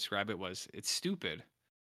could describe it was it's stupid,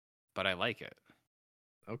 but I like it.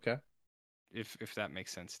 Okay. If that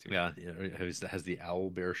makes sense to you. Yeah. Has the owl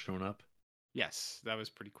bear shown up? Yes, that was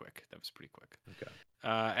pretty quick. Okay.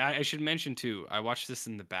 I should mention too, I watched this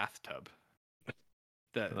in the bathtub.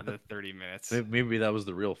 The 30 minutes. Maybe that was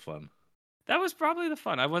the real fun. That was probably the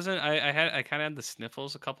fun. I wasn't. I kind of had the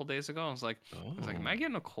sniffles a couple days ago. I was like, am I Oh.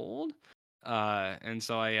 getting a cold? And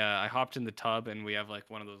so I hopped in the tub, and we have like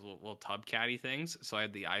one of those little tub caddy things. So I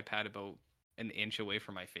had the iPad about an inch away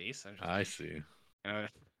from my face. I see. I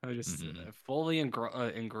was just Mhm. fully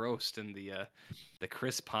engrossed in the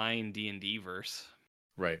Chris Pine D&D verse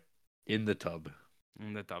Right. In the tub.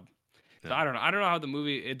 in the tub. So Yeah. I don't know. I don't know how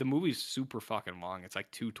the movie's super fucking long. It's like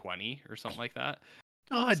 220 or something like that.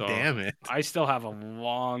 Oh, So damn it. I still have a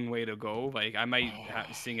long way to go. Like I might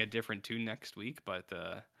sing a different tune next week, but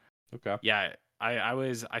Okay. yeah,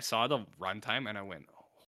 I saw the runtime and I went,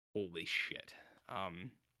 holy shit.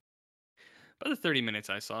 But the 30 minutes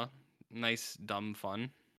I saw, nice, dumb fun.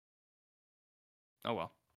 Oh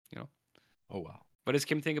well, you know. Oh wow. What does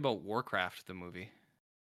Kim think about Warcraft, the movie?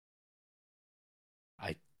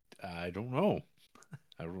 I don't know.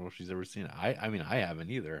 I don't know if she's ever seen it. I mean I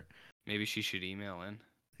haven't either. Maybe she should email in.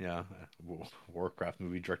 Yeah, Warcraft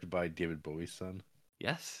movie directed by David Bowie's son.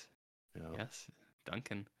 Yes. Yeah. Yes.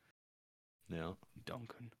 Duncan. Yeah.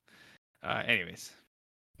 Duncan. Anyways.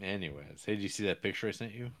 Anyways, hey, did you see that picture I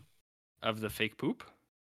sent you? Of the fake poop?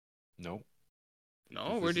 No.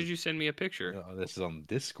 No, where did you send me a picture? This is on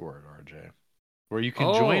Discord, RJ, where you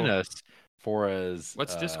can join us for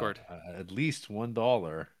What's Discord? At least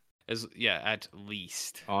 $1 at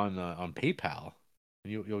least. on PayPal.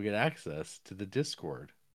 And you'll get access to the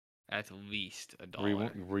Discord. At least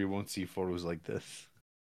 $1. Where you won't see photos like this.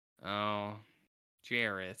 Oh,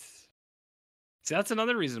 Jarrett. See, that's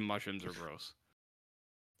another reason mushrooms are gross.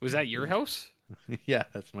 Was that your house? Yeah,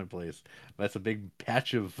 that's my place. That's a big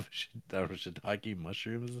patch of shiitake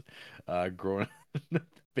mushrooms growing in the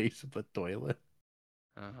base of a toilet.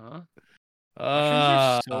 Uh-huh. Mushrooms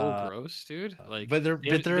are so Uh, gross, dude. Like, but they're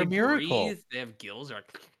a miracle. Breathe, they have gills. Are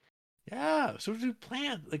Yeah, so do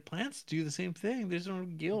plants. Like plants do the same thing. They just don't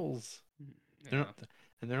have gills. They're not,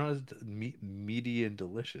 and they're not as meaty and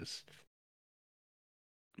delicious.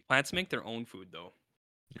 Plants make their own food though.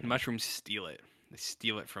 Yeah. Mushrooms steal it. They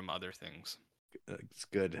steal it from other things. It's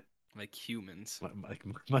good. Like humans.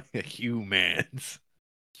 Like humans.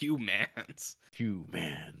 Humans.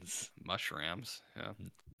 Mushrooms. Yeah.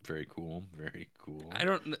 Very cool. Very cool. I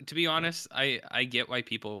don't. To be honest, I get why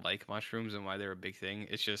people like mushrooms and why they're a big thing.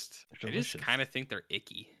 It's just I just kind of think they're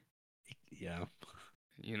icky. Yeah.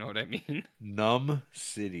 You know what I mean? Numb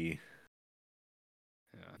City.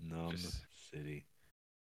 Yeah. Numb City.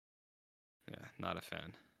 Yeah, not a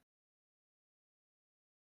fan.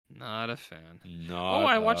 Not a fan. Not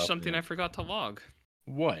I watched something I forgot to log.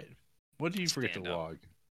 What? What did you forget to log?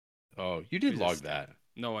 Oh, you did log that.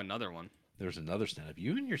 No, another one. There's another stand-up.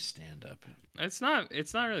 You and your stand-up. It's not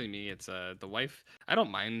really me. It's the wife. I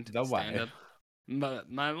don't mind the stand-up.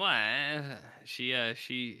 But my wife, she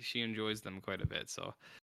enjoys them quite a bit. So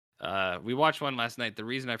we watched one last night. The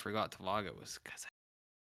reason I forgot to log it was because I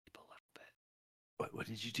fell asleep a little bit. What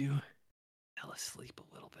did you do? Fell asleep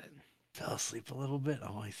a little bit. Fell asleep a little bit?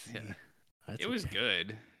 Oh, I see. Yeah. It was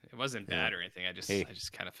good. It wasn't bad or anything. I just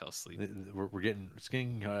kind of fell asleep.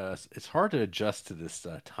 It's hard to adjust to this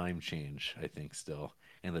time change, I think, still,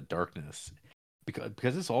 and the darkness.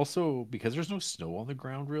 Because it's also, because there's no snow on the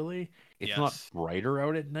ground, really. It's not brighter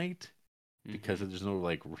out at night because there's no,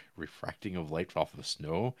 like, refracting of light off of the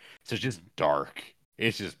snow. So it's just dark.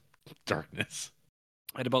 It's just darkness.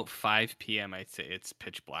 At about 5 p.m., I'd say it's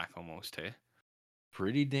pitch black almost, hey?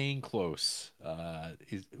 Pretty dang close.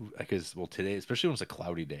 Because today, especially when it's a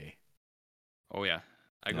cloudy day. Oh yeah,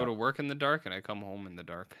 I go to work in the dark and I come home in the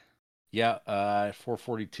dark. Yeah, at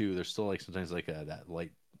 4:42, there's still like sometimes like that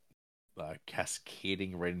light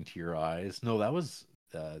cascading right into your eyes. No, that was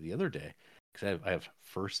the other day because I have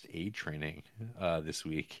first aid training this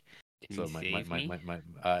week. Can you save me?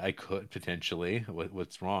 I could potentially.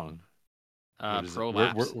 What's wrong?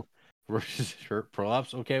 Prolapse.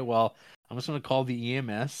 Prolapse. Okay, well, I'm just gonna call the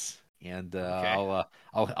EMS and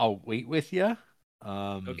I'll wait with you.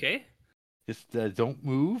 Okay. Just don't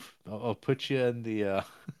move. I'll put you in the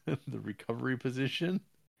the recovery position,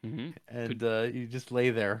 and you just lay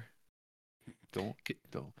there.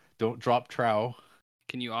 Don't drop trow.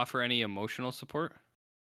 Can you offer any emotional support?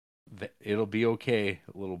 It'll be okay,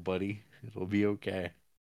 little buddy. It'll be okay.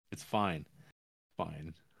 It's fine.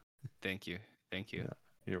 Fine. Thank you. Yeah,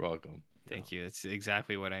 you're welcome. Thank you. It's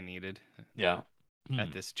exactly what I needed. Yeah.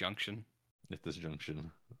 At this junction.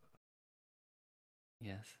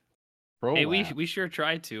 Yes. Hey, we sure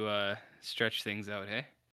tried to stretch things out, hey?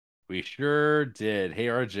 We sure did. Hey,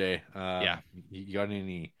 RJ. Yeah. You got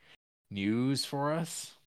any news for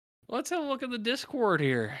us? Let's have a look at the Discord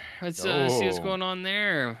here. Let's see what's going on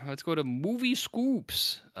there. Let's go to Movie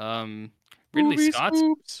Scoops. Ridley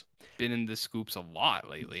Scott's been in the scoops a lot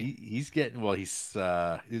lately. He's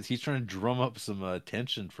trying to drum up some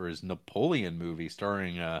attention for his Napoleon movie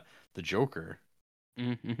starring the Joker.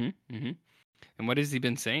 And what has he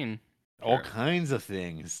been saying? All kinds of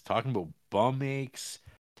things. Talking about bum aches.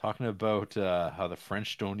 Talking about how the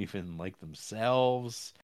French don't even like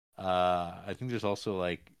themselves. I think there's also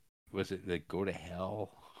was it like Go to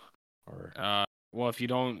Hell? Or well,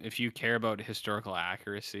 if you care about historical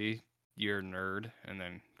accuracy, you're a nerd, and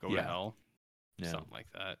then Go to Hell. Yeah. Something like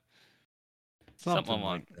that. Something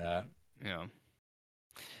like that. Yeah.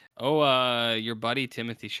 Oh, your buddy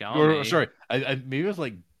Timothy Or, Chalamet. sorry, I maybe it was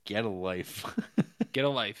like Get a Life. Get a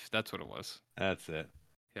Life. That's what it was. That's it.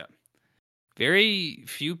 Yeah. Very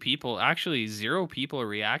few people, actually 0 people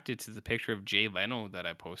reacted to the picture of Jay Leno that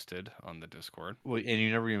I posted on the Discord. Well, and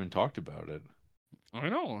you never even talked about it. I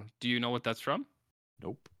know. Do you know what that's from?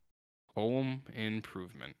 Nope. Home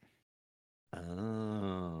Improvement.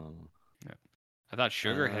 Oh. Yeah. I thought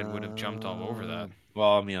Sugarhead would have jumped all over that.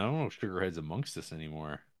 Well, I mean, I don't know if Sugarhead's amongst us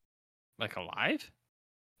anymore. Like alive?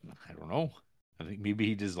 I don't know. I think maybe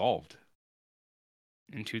he dissolved.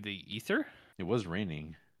 Into the ether? It was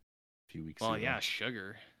raining a few weeks ago. Well, yeah,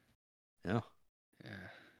 sugar. Yeah. Yeah.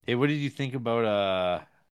 Hey, what did you think about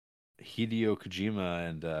Hideo Kojima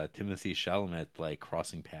and Timothy Chalamet like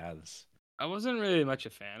crossing paths? I wasn't really much a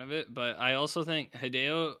fan of it, but I also think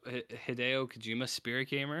Hideo Kojima, Spirit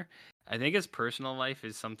Gamer, I think his personal life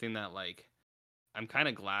is something that like I'm kind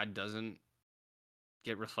of glad doesn't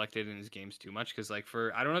get reflected in his games too much, because like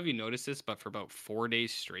for I don't know if you noticed this, but for about 4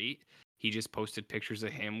 days straight, he just posted pictures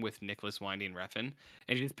of him with Nicholas Winding Refn,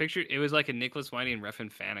 and his picture it was like a Nicholas Winding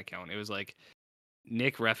Refn fan account. It was like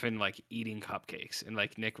Nick Refn like eating cupcakes and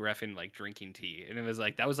like Nick Refn like drinking tea, and it was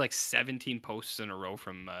like that was like 17 posts in a row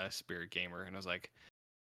from Spirit Gamer, and I was like,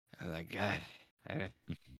 God, I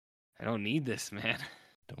don't need this, man.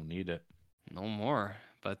 Don't need it. No more.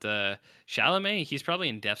 But Chalamet, he's probably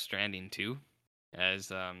in Death Stranding too,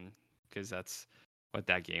 as because that's what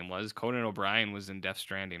that game was. Conan O'Brien was in Death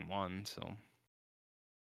Stranding 1, so.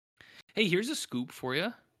 Hey, here's a scoop for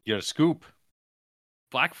you. You got a scoop.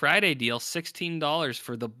 Black Friday deal, $16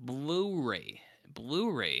 for the Blu-ray.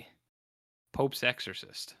 Pope's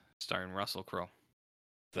Exorcist, starring Russell Crowe.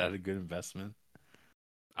 Is that a good investment?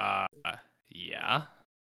 Yeah.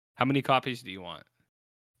 How many copies do you want?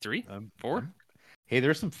 3? 4? Hey,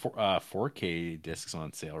 there's some 4K discs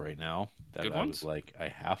on sale right now that Good I ones? was like, I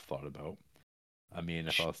have thought about. I mean,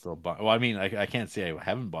 if I was still buying, well, I mean, I can't say I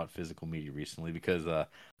haven't bought physical media recently because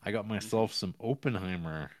I got myself some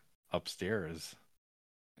Oppenheimer upstairs.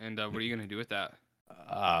 And what are you going to do with that?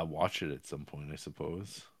 Watch it at some point, I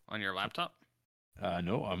suppose. On your laptop?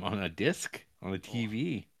 No, I'm on a disc on a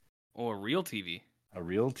TV. Oh, a real TV. A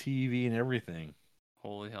real TV and everything.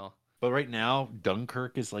 Holy hell. But right now,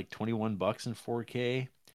 Dunkirk is like $21 in 4K.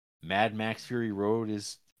 Mad Max Fury Road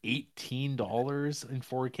is $18 in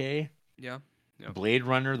 4K. Yeah. Yep. Blade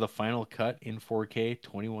Runner, the final cut in 4K,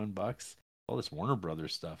 $21. All this Warner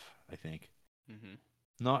Brothers stuff, I think. Mm-hmm.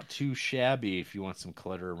 Not too shabby if you want some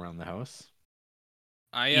clutter around the house.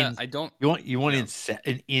 I don't. You want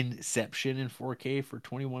an Inception in 4K for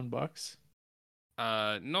 $21?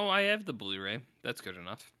 No, I have the Blu-ray. That's good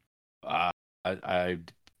enough. I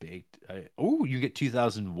baked. Oh, you get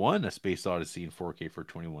 2001: A Space Odyssey in 4K for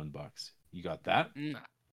 $21. You got that? Hey,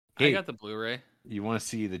 I got the Blu-ray. You want to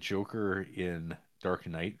see the Joker in Dark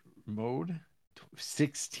Knight mode?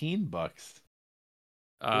 $16.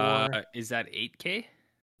 Is that 8K?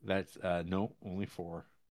 That's no, only 4.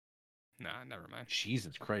 Nah, never mind.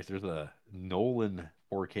 Jesus Christ, there's a Nolan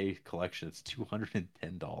 4K collection. It's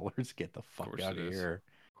 $210. Get the fuck out of here.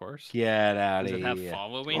 Of course. Get out Does of it here. have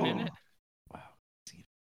following in it? Wow.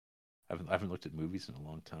 I haven't looked at movies in a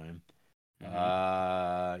long time.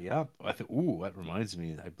 Mm-hmm. Yeah. That reminds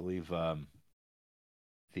me. I believe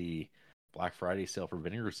the Black Friday sale for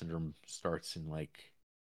Vinegar Syndrome starts in like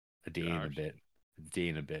a day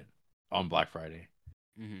and a bit on Black Friday.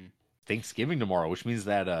 Mm-hmm. Thanksgiving tomorrow, which means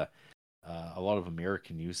that a lot of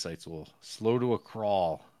American news sites will slow to a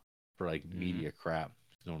crawl for like media crap.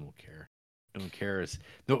 No one will care. No one cares.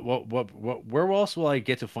 No, where else will I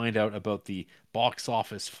get to find out about the box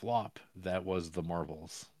office flop that was The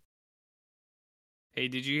Marvels? Hey,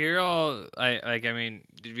 did you hear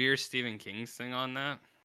did you hear Stephen King's thing on that?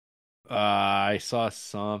 I saw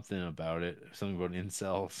something about it. Something about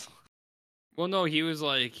incels. Well, no, he was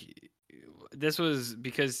like, this was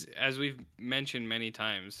because, as we've mentioned many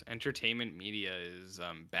times, entertainment media is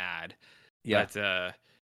bad. Yeah. But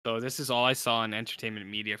so this is all I saw on entertainment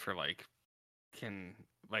media for like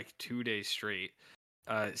 2 days straight.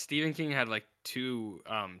 Stephen King had like 2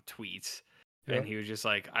 tweets. Yeah. And he was just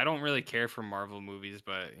like, I don't really care for Marvel movies,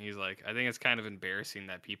 but he's like, I think it's kind of embarrassing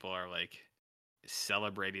that people are like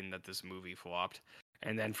celebrating that this movie flopped.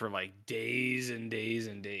 And then for like days and days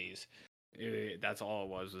and days, that's all it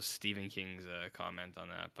was Stephen King's comment on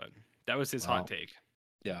that. But that was his hot take.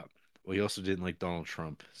 Yeah. Well, he also didn't like Donald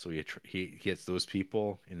Trump, so he gets those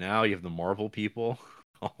people, and now you have the Marvel people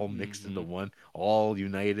all mixed into one, all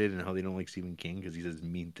united, and how they don't like Stephen King because he says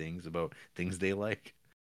mean things about things they like.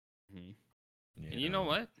 Mm-hmm. Yeah. And you know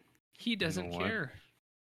what? He doesn't care.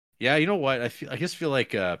 Yeah, you know what? I just feel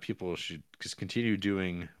like people should just continue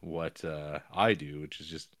doing what I do, which is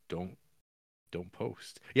just don't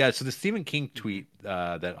post. Yeah, so the Stephen King Hmm. tweet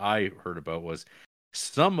that I heard about was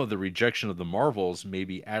some of the rejection of the Marvels may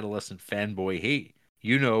be adolescent fanboy hate.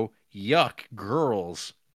 You know, yuck,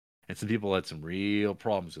 girls. And some people had some real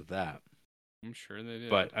problems with that. I'm sure they did.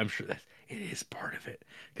 But I'm sure that it is part of it.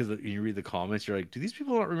 Because you read the comments, you're like, do these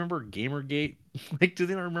people not remember Gamergate? Like, do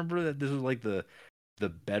they not remember that this is like the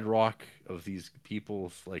bedrock of these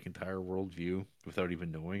people's like entire worldview without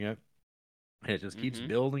even knowing it? And it just keeps Hmm.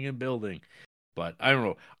 building and building. But I don't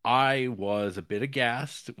know. I was a bit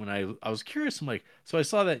aghast when I was curious. I'm like, so I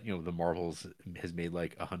saw that the Marvels has made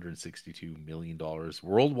like 162 million dollars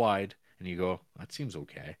worldwide, and you go, that seems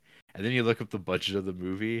okay. And then you look up the budget of the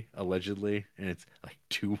movie allegedly, and it's like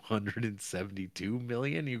 272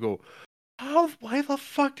 million. You go, how? Why the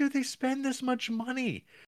fuck do they spend this much money?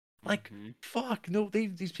 Like, Hmm. fuck, no,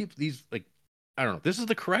 these people, these like, I don't know. This is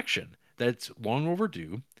the correction that's long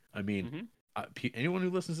overdue. I mean, Hmm. anyone who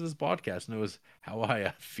listens to this podcast knows how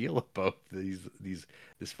I feel about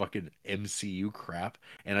this fucking MCU crap,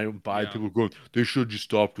 and I don't buy Yeah. people going. They should have just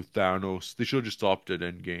stopped with Thanos. They should have just stopped at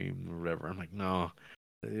Endgame or whatever. I'm like, no,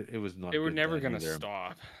 it was They not were good never then gonna either.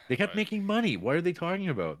 stop, They kept but making money. What are they talking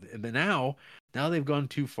about? And then now they've gone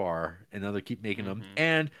too far, and now they keep making them. hmm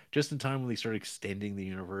And just in time when they start extending the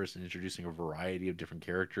universe and introducing a variety of different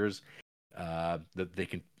characters, that they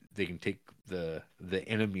can take the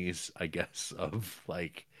enemies, I guess, of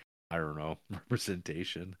like I don't know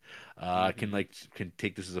representation. hmm Can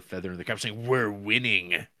take this as a feather in the cap, saying we're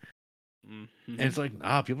winning. And hmm it's like,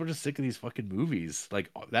 people are just sick of these fucking movies. Like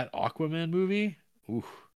that Aquaman movie. Ooh,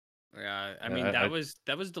 Yeah, I mean I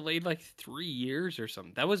that was delayed like 3 years or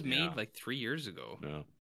something. That was yeah made like 3 years ago. no.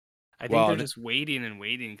 I think Well, they're just waiting and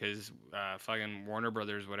waiting because fucking Warner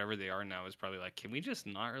Brothers, whatever they are now, is probably like, can we just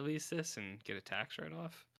not release this and get a tax write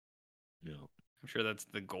off? no, I'm sure that's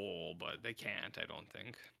the goal, but they can't. I don't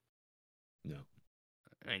think. no,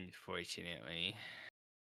 Unfortunately.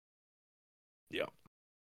 yeah.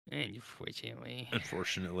 Unfortunately.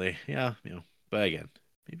 Unfortunately, yeah, But again,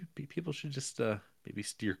 maybe people should just maybe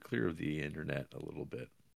steer clear of the internet a little bit.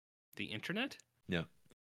 The internet? Yeah,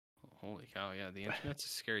 Holy cow! Yeah, the internet's a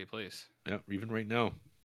scary place. yeah. Even right now,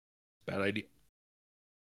 bad idea.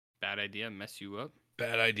 Bad idea, mess you up.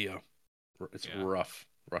 Bad idea. It's Yeah, rough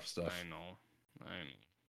I stuff. know. I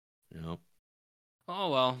know. You know. Oh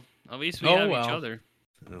well, at least we Oh have each well. other.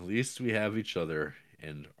 At least we have each other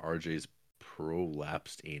and RJ's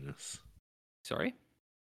prolapsed anus. Sorry.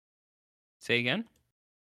 Say again.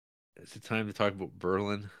 Is it time to talk about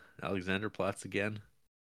Berlin, Alexanderplatz again?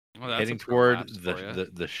 Oh, that's a Heading toward prolapse the for you.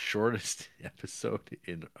 the, the shortest episode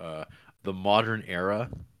in the modern era.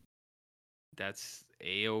 That's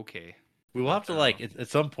a-okay. We will have But to like at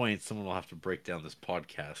some point someone will have to break down this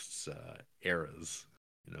podcast's eras,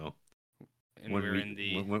 you know. and we're in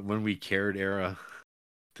the When we cared era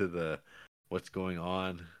to the what's going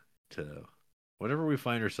on to whatever we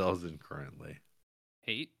find ourselves in currently.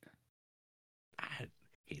 hate, Ah,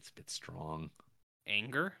 hate's a bit strong.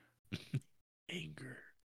 anger. Anger.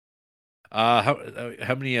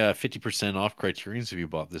 How many 50% off Criterions have you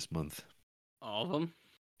bought this month? All of them.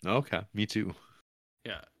 Okay, me too.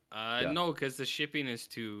 Yeah. Yeah. No, because the shipping is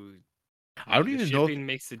too. I don't The even know if shipping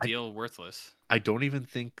makes the I deal worthless. I don't even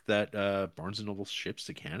think that Barnes and Noble ships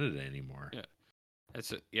to Canada anymore. Yeah.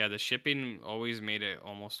 Yeah. The shipping always made it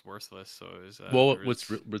almost worthless. So it was Well, there was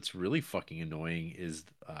what's really fucking annoying is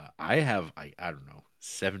I have I don't know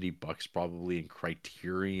 $70 probably in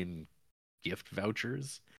Criterion gift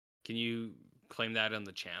vouchers. Can you claim that on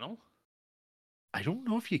the channel? I don't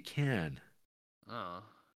know if you can Oh.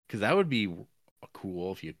 because that would be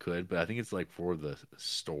cool if you could, but I think it's like for the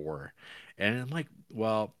store, and I'm like,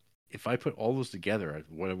 well, if I put all those together,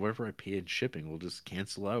 whatever I pay in shipping will just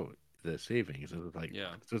cancel out the savings. And it's like,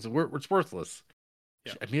 Yeah. so it's worthless.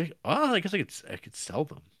 Yeah. I mean, I guess I could sell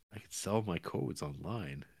them. I could sell my codes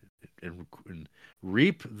online and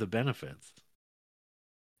reap the benefits.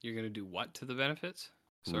 You're gonna do what to the benefits?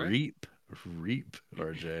 Sorry. Reap,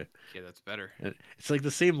 RJ. Okay, that's better. It's like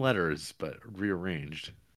the same letters but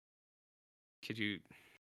rearranged. Could you?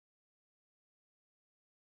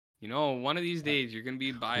 You know, one of these days you're gonna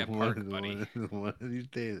be by a park, buddy. One of these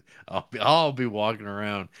days, I'll be walking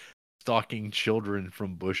around stalking children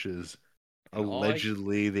from bushes. And all I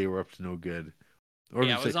Allegedly, they were up to no good. Or Hey,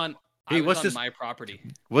 just say, I hey, was what's on this? my property.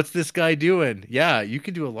 What's this guy doing? Yeah, you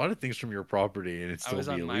can do a lot of things from your property and it I still was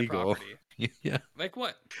be on my illegal. property. Yeah, Like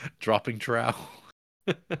what? dropping trowel.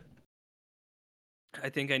 I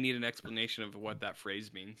think I need an explanation of what that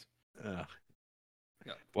phrase means. Uh,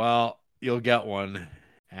 Yeah. well, you'll get one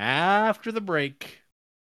after the break.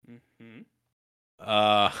 Mm-hmm.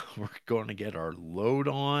 We're going to get our load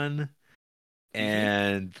on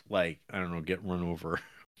and, like, I don't know, get run over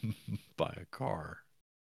by a car.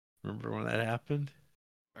 Remember when that happened?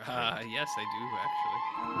 Yes, I do actually.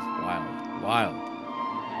 It was wild. Wild.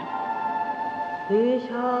 Ich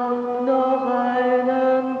hab noch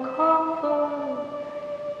einen Koffer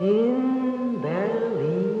in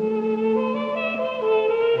Berlin.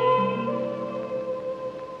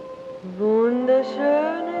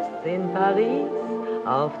 Wunderschön ist's in Paris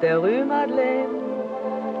auf der Rue Madeleine.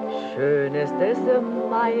 Schön ist es im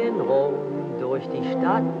Mai in Rom durch die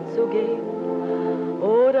Stadt zu gehen.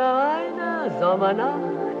 Oder eine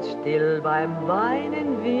Sommernacht still beim Wein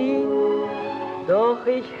in Wien. Doch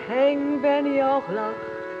ich häng, wenn ihr auch lacht,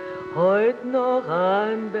 heut noch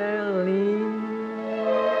an Berlin.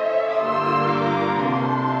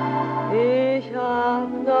 Ich hab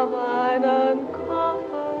noch einen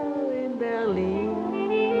Koffer in Berlin.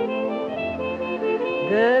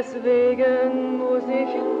 Deswegen muss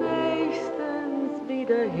ich nächstens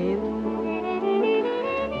wieder hin.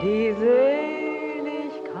 Die Seligkeiten,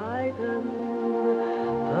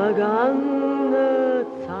 vergangene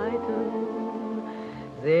Zeiten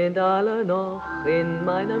sind alle noch in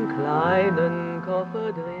meinem kleinen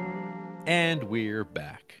Koffer drin. And we're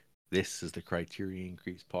back. This is the Criterion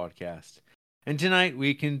Creeps podcast. And tonight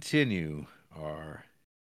we continue our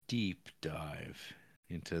deep dive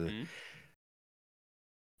into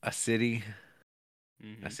a city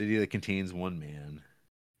that contains one man.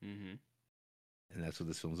 Mm-hmm. And that's what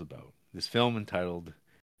this film's about. This film entitled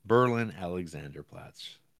Berlin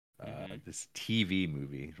Alexanderplatz. This TV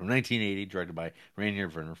movie from 1980, directed by Rainier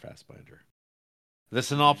Werner Fassbinder. The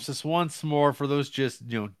synopsis once more for those just,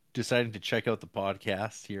 deciding to check out the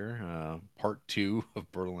podcast here. Part 2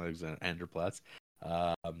 of Berlin Alexanderplatz.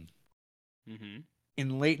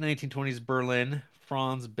 In late 1920s Berlin,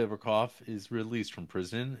 Franz Biberkopf is released from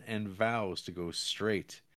prison and vows to go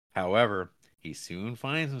straight. However, he soon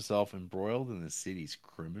finds himself embroiled in the city's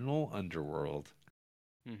criminal underworld.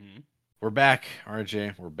 We're back,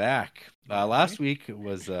 RJ. We're back. Last week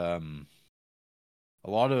was a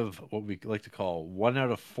lot of what we like to call 1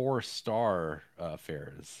 out of 4 star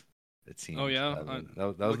affairs. It seems. Oh yeah. That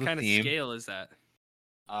was what the kind theme. of scale is that?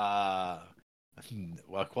 Well,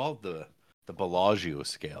 I call it the Bellagio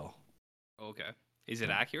scale. Okay. Is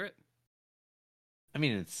it accurate? I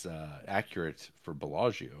mean, it's accurate for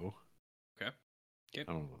Bellagio. Okay. I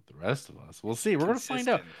don't know about the rest of us. We'll see. We're going to find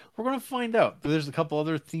out. We're going to find out. There's a couple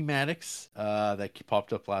other thematics that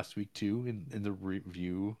popped up last week, too, in the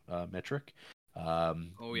review metric.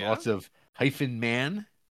 Lots of hyphen man,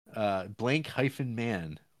 blank hyphen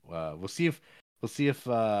man. We'll see if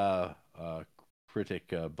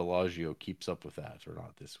critic Bellagio keeps up with that or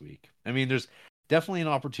not this week. I mean, there's definitely an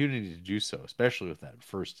opportunity to do so, especially with that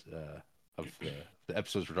first of the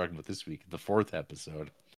episodes we're talking about this week, the 4th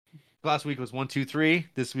episode. Last week was 1, 2, 3.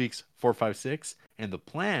 This week's 4, 5, 6. And the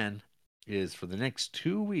plan is for the next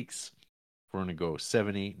 2 weeks, we're going to go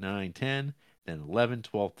 7, 8, 9, 10, then 11,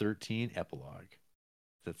 12, 13, epilogue.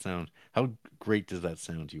 Does that sound? How great does that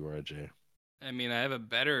sound to you, RJ? I mean, I have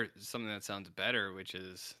something that sounds better, which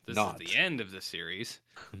is this is the end of the series.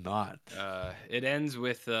 It ends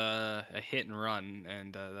with a hit and run,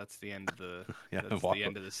 and that's the end of the the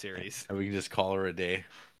end of the series. And we can just call her a day.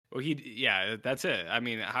 Well, that's it. I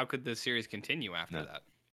mean, how could the series continue after that?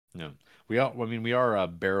 No, we are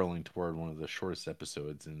barreling toward one of the shortest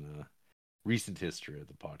episodes in the recent history of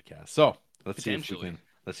the podcast. So let's see if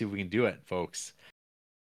we can do it, folks.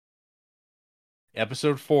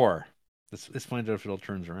 Episode 4. Let's find out if it all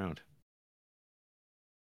turns around.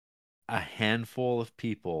 A handful of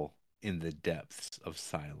people in the depths of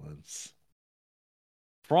silence.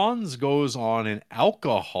 Franz goes on an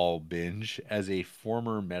alcohol binge as a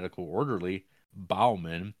former medical orderly,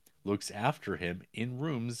 Bauman, looks after him in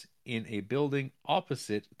rooms in a building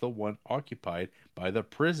opposite the one occupied by the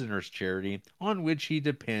prisoners' charity on which he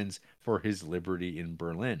depends for his liberty in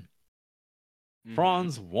Berlin.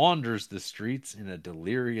 Franz wanders the streets in a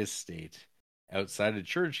delirious state. Outside a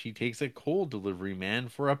church, he takes a coal delivery man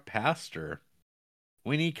for a pastor.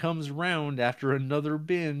 When he comes round after another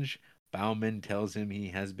binge, Bauman tells him he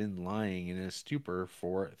has been lying in a stupor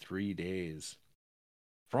for 3 days.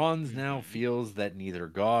 Franz now feels that neither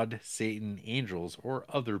God, Satan, angels, or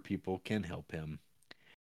other people can help him.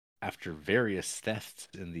 After various thefts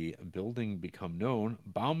in the building become known,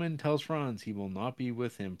 Bauman tells Franz he will not be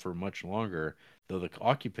with him for much longer, though the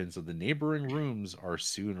occupants of the neighboring rooms are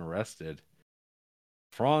soon arrested.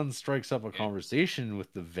 Franz strikes up a Okay. conversation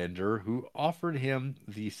with the vendor who offered him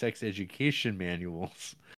the sex education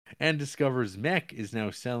manuals and discovers Mech is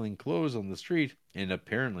now selling clothes on the street and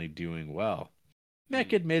apparently doing well.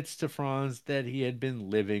 Mech admits to Franz that he had been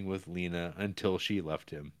living with Lena until she left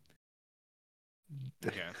him.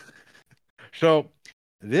 Okay. So,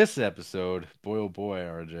 this episode, boy oh boy,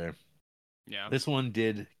 RJ, Yeah. this one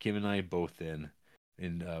did Kim and I both in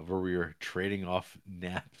where we were trading off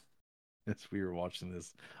naps as we were watching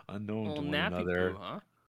this, unknown to Little one nappy another. poo, huh?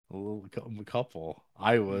 A little couple.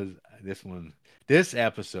 I was this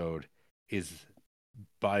episode is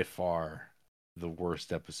by far the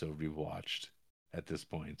worst episode we've watched at this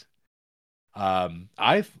point.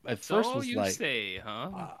 I at first So was you like, say, huh?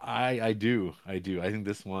 I do. I think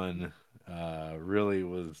this one really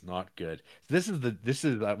was not good. This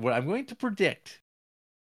is what I'm going to predict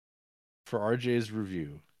for RJ's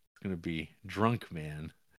review. It's going to be Drunk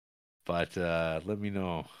Man, but let me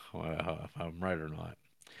know if I'm right or not.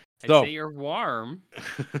 I'd So, say you're warm.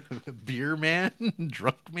 Beer Man,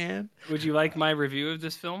 Drunk Man. Would you like my review of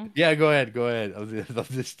this film? Yeah, go ahead.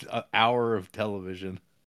 Of this hour of television.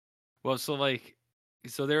 Well, so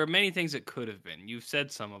there are many things that could have been. You've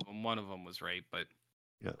said some of them. One of them was right, but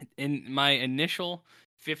Yeah. in my initial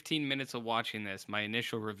 15 minutes of watching this, my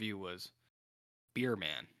initial review was Beer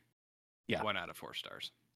Man. Yeah. 1 out of 4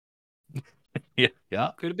 stars.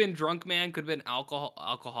 Yeah. Could have been Drunk Man, could have been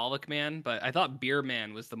Alcoholic Man, but I thought Beer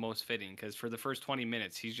Man was the most fitting because for the first 20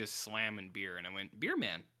 minutes he's just slamming beer, and I went Beer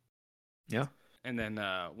Man. Yeah. And then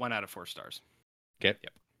 1 out of 4 stars. Okay.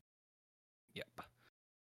 Yep.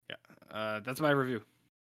 Yeah. That's my review.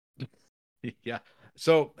 Yeah.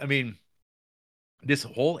 So, I mean, this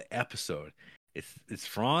whole episode, it's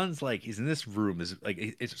Franz, like, he's in this room. Is like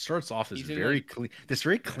it starts off as He's in, very like- clean, this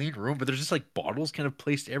very clean room, but there's just like bottles kind of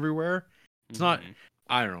placed everywhere. It's not. Mhm.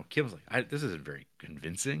 I don't know. Kim's like, this isn't very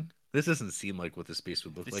convincing. This doesn't seem like what the space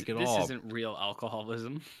would look like at all. This isn't real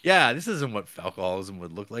alcoholism. Yeah, this isn't what alcoholism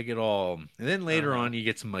would look like at all. And then later Uh-huh. on, you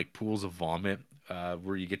get some like pools of vomit,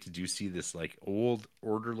 where you get to see this like old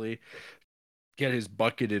orderly get his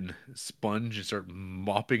bucket and sponge and start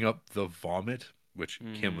mopping up the vomit, which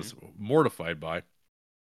Kim was mortified by.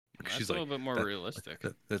 That's She's a like, little bit more realistic.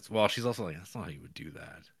 she's also like, that's not how you would do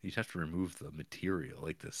that. You'd have to remove the material,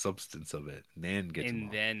 like the substance of it, and then get to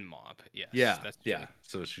mop. Then mop. Yes. Yeah, That's yeah. true.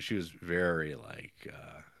 So she was very like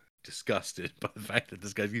disgusted by the fact that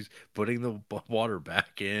this guy's putting the water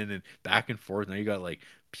back in and back and forth. Now you got like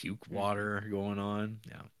puke water going on.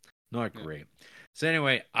 Yeah, not great. So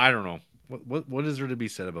anyway, I don't know what is there to be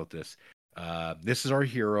said about this. This is our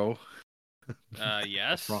hero.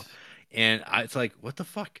 Yes. And it's like, what the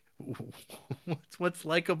fuck? What's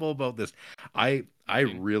likable about this? I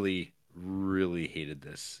really hated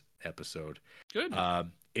this episode. Good.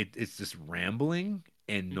 It's just rambling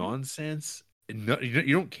and nonsense. No,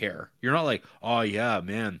 you don't care. You're not like, oh yeah,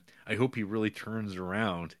 man, I hope he really turns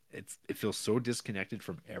around. It feels so disconnected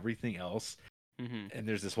from everything else. And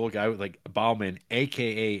there's this whole guy with like Bauman,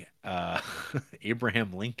 aka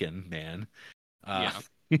Abraham Lincoln, man.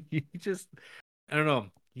 He just, I don't know.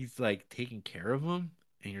 He's like taking care of him,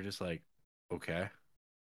 and you're just like, okay.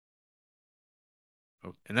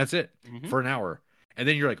 Oh, and that's it for an hour. And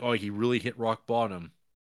then you're like, oh, he really hit rock bottom.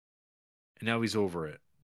 And now he's over it.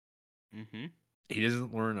 He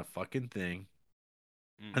doesn't learn a fucking thing.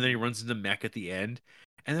 And then he runs into Mech at the end.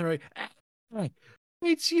 And they're like, hey,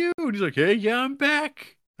 it's you. And he's like, hey, yeah, I'm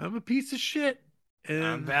back. I'm a piece of shit. And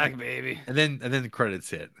I'm back, baby. And then the credits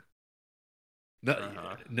hit.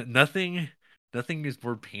 Nothing is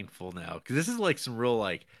more painful now, because this is like some real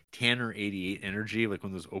like Tanner 88 energy, like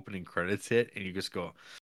when those opening credits hit and you just go,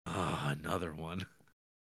 another one.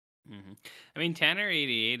 I mean, Tanner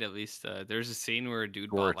 88, at least there's a scene where a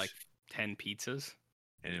dude bought like 10 pizzas,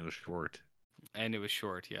 and it was short.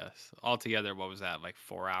 Yes. Altogether, what was that, like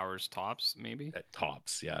 4 hours tops, maybe? At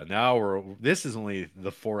tops, yeah. Now this is only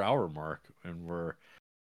the 4 hour mark, and we're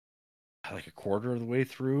like a quarter of the way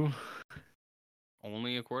through.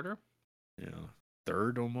 Only a quarter? Yeah,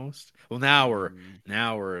 third almost. Well, now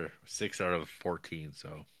we're 6 out of 14.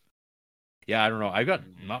 So, yeah, I don't know. I got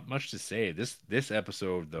not much to say. This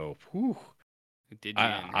episode though, whew,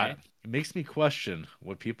 it makes me question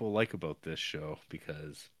what people like about this show,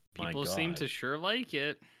 because people seem to sure like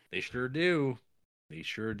it. They sure do. They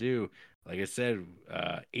sure do. Like I said,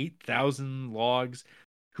 8,000 logs,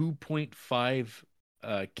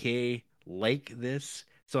 2.5 K like this.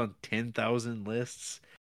 It's on 10,000 lists.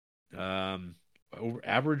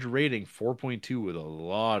 Average rating 4.2 with a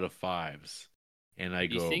lot of 5s. And I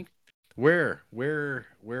go, where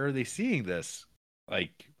are they seeing this?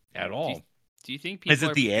 Like, at all? Do you think Is people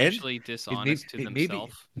it are the end? potentially Maybe, dishonest to maybe,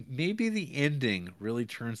 themselves? maybe the ending really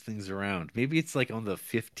turns things around. Maybe it's like on the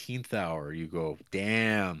 15th hour, you go,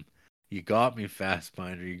 damn, you got me,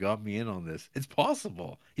 Fastbinder. You got me in on this. It's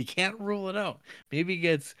possible. You can't rule it out. Maybe it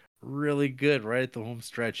gets really good right at the home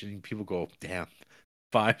stretch, and people go, damn,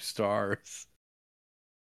 5 stars.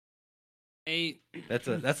 I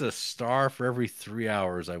That's a star for every 3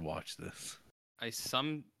 hours I watch this. I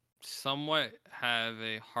somewhat have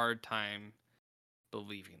a hard time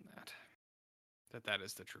believing that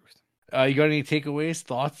is the truth. You got any takeaways,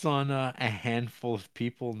 thoughts on a handful of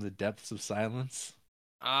people in the depths of silence?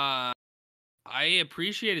 Uh I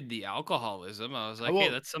appreciated the alcoholism. I was like, hey,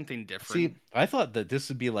 Well, that's something different. see, I thought that this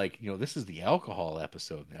would be like, this is the alcohol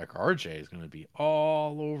episode. Like RJ is going to be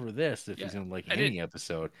all over this if he's Yeah, going to like I did. any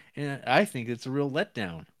episode. And I think it's a real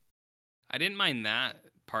letdown. I didn't mind that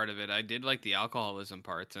part of it. I did like the alcoholism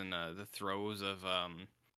parts and the throes of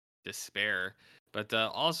despair. But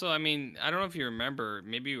also, I mean, I don't know if you remember,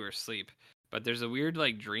 maybe you were asleep, but there's a weird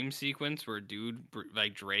like dream sequence where dude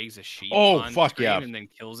like drags a sheep Oh, on fuck yeah. screen and then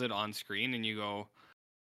kills it on screen, and you go,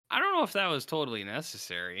 I don't know if that was totally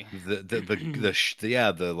necessary.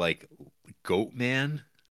 The like goat man,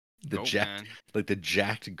 Goat man. the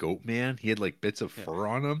jacked goat man. He had like bits of Yeah. fur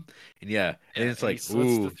on him. And yeah, and Yeah, it's and he like,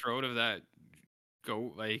 slits the ooh, throat of that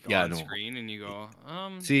goat like yeah, on no. screen, and you go,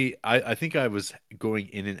 See, I think I was going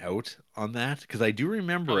in and out on that because I do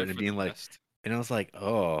remember probably it and for the being like, best. and I was like,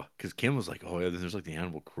 oh, because Kim was like, oh yeah, there's like the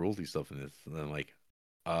animal cruelty stuff in this, and I'm like,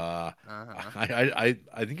 Uh-huh. I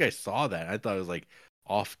think I saw that. I thought it was like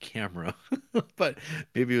off camera, but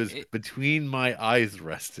maybe it was It, between my eyes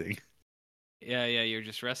resting. yeah, you're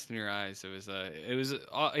just resting your eyes. It was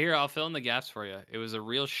here. I'll fill in the gaps for you. It was a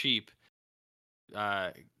real sheep,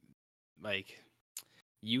 uh, like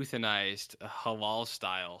euthanized halal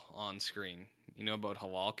style on screen. You know about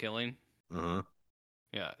halal killing? Uh-huh.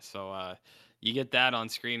 Yeah. So you get that on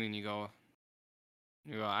screen, and you go.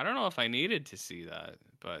 I don't know if I needed to see that,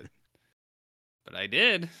 but I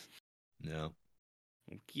did. No.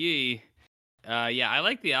 Okay. Yeah, I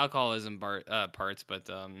like the alcoholism parts, but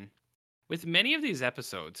with many of these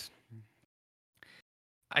episodes,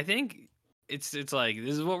 I think it's like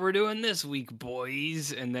this is what we're doing this week,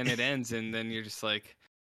 boys, and then it ends, and then you're just like,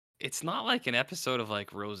 it's not like an episode of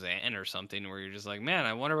like Roseanne or something where you're just like, man,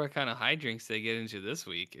 I wonder what kind of hijinks they get into this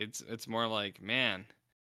week. It's more like, man,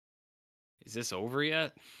 is this over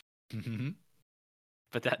yet? Mhm.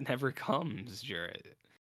 But that never comes, Jarrett.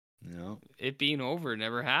 No. It being over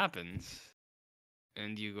never happens,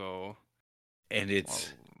 and you go, And well,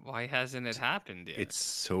 why hasn't it happened yet? it's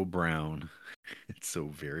so brown. It's so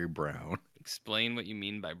very brown. Explain what you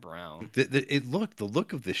mean by brown. The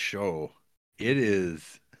look of the show, it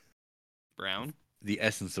is Brown? the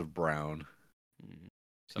essence of brown. Mm.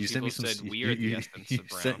 Some You sent me people some. said we are the essence of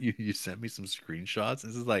brown. You sent me some screenshots.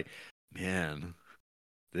 This is like, man,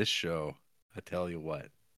 this show. I tell you what.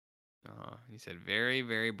 He said very,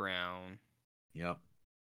 very brown. Yep.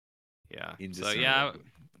 Yeah. So Indiscernible. yeah,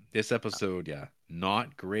 This episode, yeah,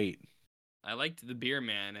 not great. I liked the beer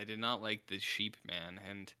man. I did not like the sheep man,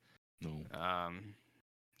 and No,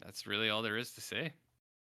 that's really all there is to say.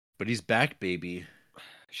 but he's back, baby.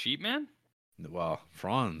 Sheep man? Well,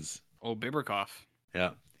 Franz. Oh, Biberkoff.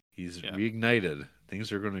 Yeah, he's Yeah. reignited.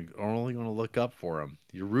 Things are only gonna look up for him.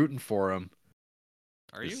 You're rooting for him.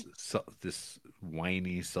 Are you? This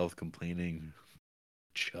whiny, self-complaining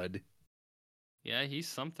chud. Yeah, he's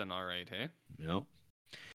something, all right. Hey. Yep.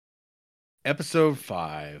 Episode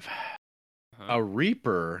 5. Huh? A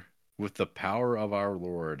Reaper with the power of our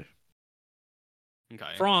Lord.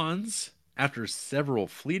 Okay. Franz, after several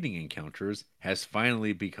fleeting encounters, has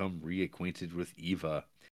finally become reacquainted with Eva.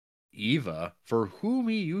 Eva, for whom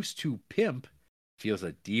he used to pimp, feels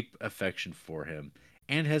a deep affection for him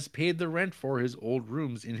and has paid the rent for his old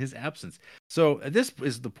rooms in his absence. So this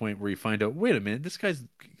is the point where you find out, wait a minute, this guy's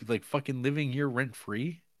like fucking living here rent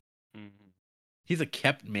free. Mm-hmm. He's a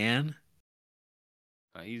kept man.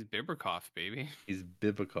 He's Biberkoff, baby. He's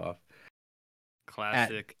Bibikoff.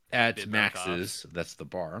 Classic. At Biberkoff. Max's, that's the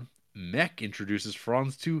bar, Mech introduces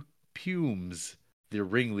Franz to Pumes, the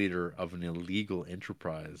ringleader of an illegal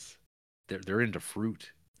enterprise. They're into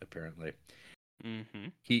fruit, apparently. Mm-hmm.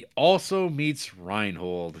 He also meets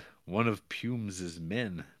Reinhold, one of Pumes'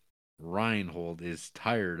 men. Reinhold is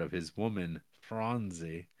tired of his woman,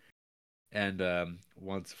 Franzi, and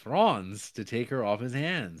wants Franz to take her off his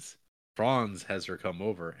hands. Franz has her come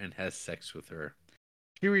over and has sex with her.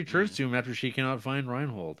 She returns to him after she cannot find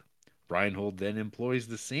Reinhold. Reinhold then employs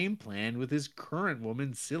the same plan with his current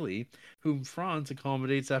woman, Silly, whom Franz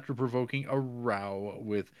accommodates after provoking a row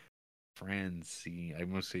with Franzi. I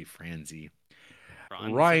must say Franzi.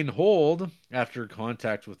 Franz. Reinhold, after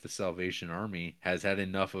contact with the Salvation Army, has had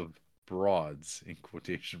enough of broads, in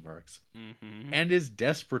quotation marks, Mm-hmm. and is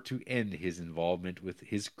desperate to end his involvement with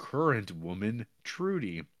his current woman,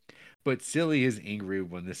 Trudy. But Silly is angry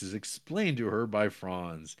when this is explained to her by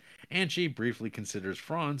Franz, and she briefly considers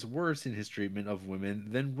Franz worse in his treatment of women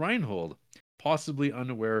than Reinhold, possibly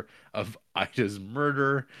unaware of Ida's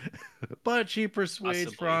murder. But she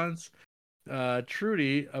persuades Possibly. Franz,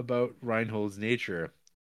 Trudy, about Reinhold's nature.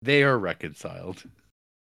 They are reconciled.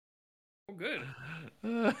 Oh,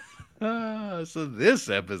 good. So this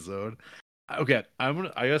episode, okay, I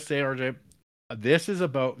gotta say, RJ, this is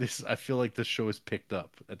about this. I feel like the show is picked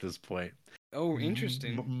up at this point. Oh,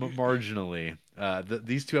 interesting. Marginally.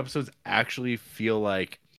 These two episodes actually feel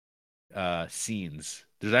like scenes.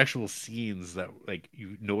 There's actual scenes that, like,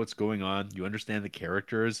 you know what's going on. You understand the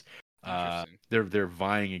characters. Interesting. They're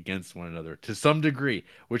vying against one another to some degree,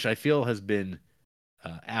 which I feel has been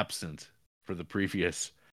absent for the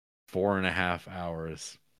previous 4.5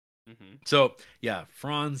 hours. Mm-hmm. So yeah,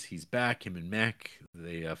 Franz, he's back. Him and Mac,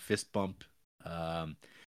 they fist bump. Um,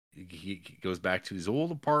 he goes back to his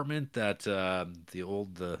old apartment that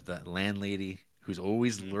that landlady who's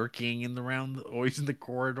always Mm-hmm. lurking in the round, always in the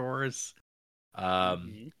corridors.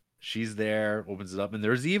 Mm-hmm. She's there, opens it up, and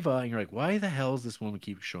there's Eva, and you're like, why the hell does this woman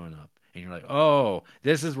keep showing up? And you're like, oh,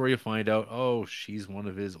 this is where you find out, oh, she's one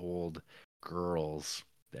of his old girls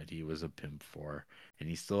that he was a pimp for. And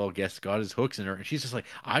he still, I guess, got his hooks in her. And she's just like,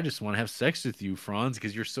 I just want to have sex with you, Franz,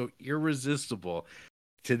 because you're so irresistible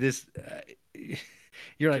to this.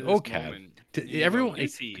 You're like, To this okay. moment, To everyone,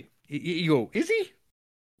 is he? You go, is he?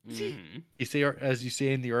 Is he? Mm-hmm. You say, as you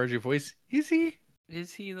say in the RJ voice, is he?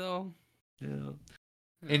 Is he though? Yeah.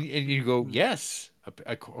 Yeah. And you go, yes.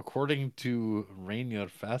 According to Rainier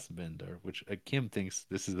Fassbender, which Kim thinks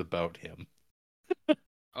this is about him.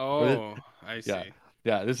 Oh, I Yeah, see.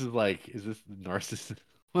 yeah. This is like, is this narcissist?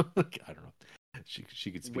 I don't know. She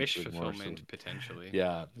could speak Wish to it more. So, fulfillment potentially.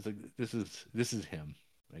 yeah, it's like this is him.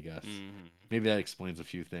 I guess Mm-hmm. maybe that explains a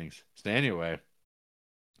few things. So anyway,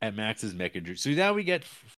 at Max's Mecha, so now we get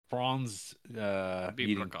Franz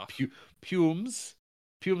meeting Biblikov. Pumes.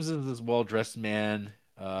 Pumes is this well-dressed man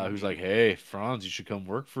who's like, "Hey, Franz, you should come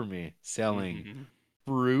work for me, selling Mm-hmm.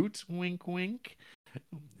 fruit." Wink, wink.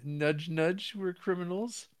 Nudge, nudge. We're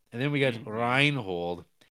criminals. And then we got Mhm. Reinhold,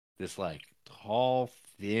 this like tall,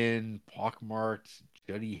 thin, pockmarked,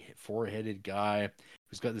 juddy, foreheaded guy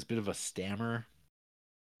who's got this bit of a stammer,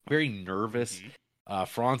 very nervous.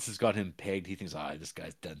 Franz has got him pegged. He thinks, this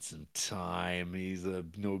guy's done some time. He's a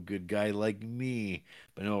no good guy like me.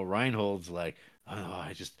 But no, Reinhold's like, oh,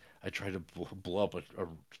 I tried to blow up a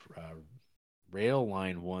rail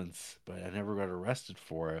line once, but I never got arrested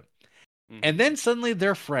for it. Mm-hmm. And then suddenly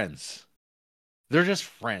they're friends. They're just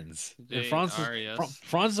friends. And They Franz are, yes.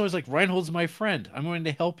 Franz is always like, Reinhold's my friend. I'm going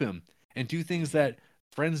to help him and do things that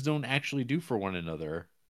friends don't actually do for one another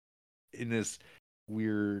in this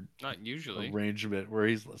weird Not usually. arrangement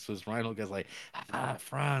where so this Reinhold guy's like,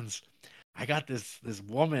 Franz, I got this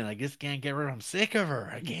woman. I just can't get rid of her. I'm sick of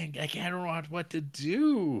her. I can't know what to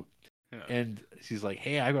do. Yeah. And she's like,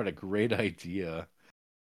 hey, I got a great idea.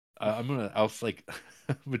 I was like,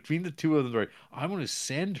 between the two of them, like, I'm gonna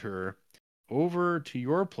send her over to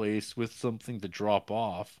your place with something to drop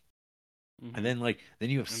off, and then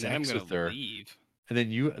you have sex with her, leave. and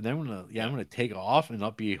then I'm gonna take off and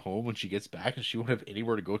not be home when she gets back, and she won't have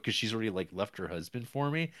anywhere to go because she's already like left her husband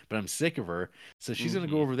for me. But I'm sick of her, so she's gonna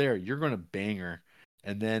go over there. You're gonna bang her,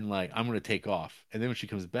 and then like I'm gonna take off, and then when she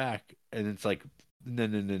comes back, and it's like no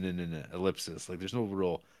ellipsis. Like there's no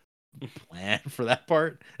real plan for that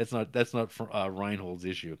part. That's not Reinhold's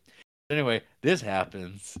issue. Anyway, this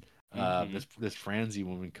happens. This Franzi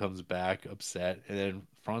woman comes back upset, and then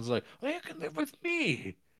Franz is like, "Oh, you can live with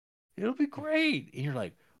me. It'll be great." And you're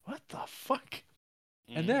like, "What the fuck?"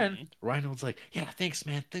 And then Reinhold's like, "Yeah, thanks,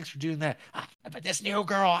 man. Thanks for doing that. But this new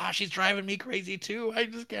girl, she's driving me crazy too. I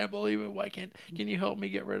just can't believe it. Can you help me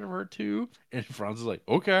get rid of her too?" And Franz is like,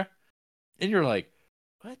 "Okay." And you're like,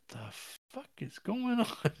 what the fuck is going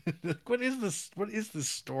on? What is this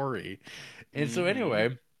story? And so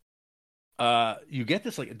anyway, you get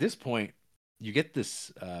this, like, at this point, you get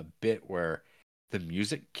this bit where the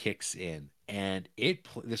music kicks in, and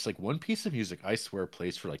there's like one piece of music, I swear,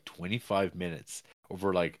 plays for like 25 minutes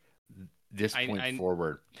over like this point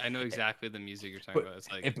forward. I know exactly the music you're talking about.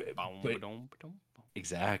 It's like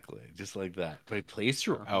exactly just like that, but it plays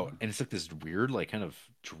throughout, and it's like this weird, like, kind of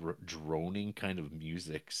droning kind of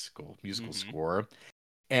musical score,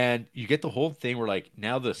 and you get the whole thing where, like,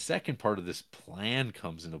 now the second part of this plan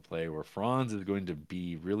comes into play, where Franz is going to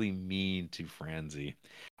be really mean to Franzi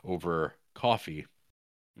over coffee.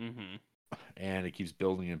 Mm-hmm. and it keeps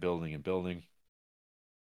building and building and building.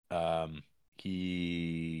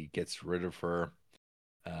 He gets rid of her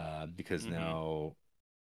because Mm-hmm. now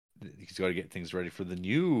he's got to get things ready for the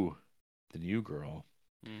new girl,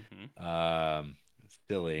 Mm-hmm.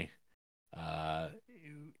 Silly, uh,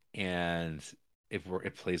 and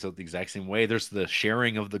it plays out the exact same way. There's the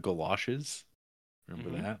sharing of the galoshes.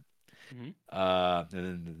 Remember Mm-hmm. that? Mm-hmm.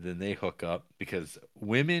 And then they hook up because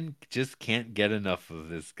women just can't get enough of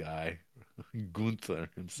this guy, Gunther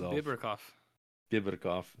himself, Biberkov.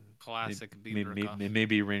 Biberkov. Classic Biberkov.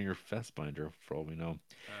 Maybe Rainier Fassbinder, for all we know.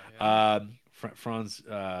 Yeah. Franz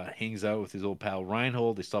hangs out with his old pal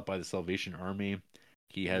Reinhold. They stop by the Salvation Army.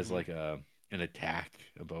 He has Mm-hmm. like an attack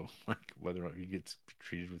about like whether or not he gets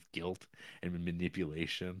treated with guilt and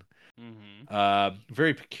manipulation. Mm-hmm.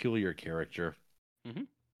 Very peculiar character. Mm-hmm.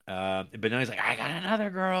 But now he's like, I got another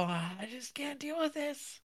girl. I just can't deal with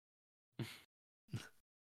this,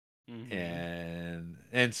 Mm-hmm.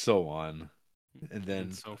 and so on. And And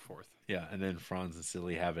then so forth. yeah, and then Franz and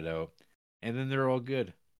Silly have it out, and then they're all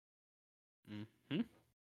good. Mm-hmm.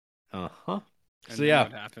 Uh-huh. And So then yeah,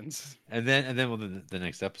 what happens? and then well, the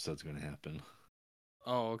next episode's going to happen.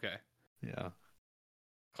 Oh, okay. Yeah,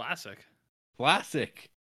 Classic. classic.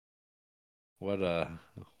 What a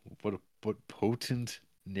what potent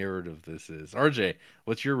narrative this is. RJ,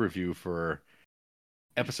 what's your review for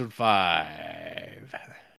episode 5?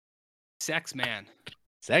 Sex Man.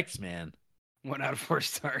 Sex Man. 1 out of 4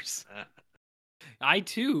 stars. I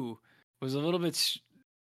too was a little bit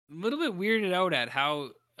weirded out at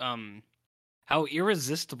how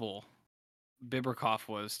irresistible Biberkov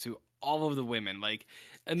was to all of the women. Like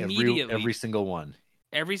immediately, Every single one.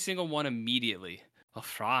 every single one immediately. Oh,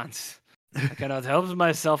 Franz, I cannot help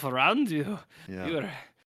myself around you. Yeah.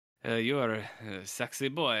 You are a sexy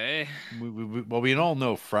boy. Eh? Well, we all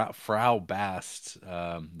know Frau Bast,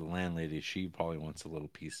 the landlady. She probably wants a little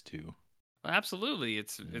piece too. Absolutely,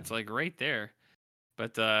 it's Yeah. like right there.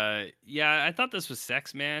 But yeah, I thought this was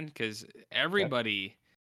Sex Man because everybody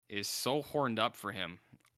is so horned up for him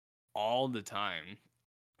all the time.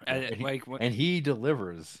 Yeah, Like, and he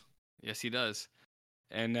delivers. yes, he does.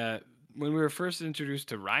 And when we were first introduced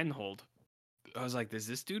to Reinhold, I was like, does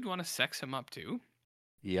this dude want to sex him up too?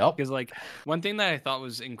 Yep. Because like one thing that I thought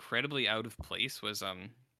was incredibly out of place was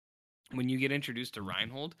when you get introduced to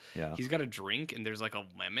Reinhold, Yeah. he's got a drink and there's like a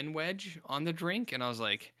lemon wedge on the drink, and I was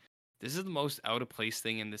like, this is the most out of place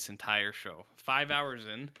thing in this entire show. 5 hours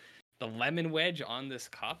in, the lemon wedge on this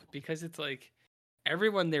cup, because it's like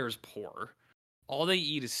everyone there is poor. All they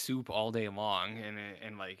eat is soup all day long,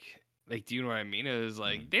 and like do you know what I mean? It was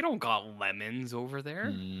like they don't got lemons over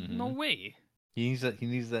there. No Mhm. way. He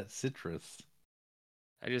needs that citrus.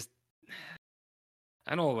 I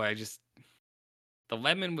don't know. The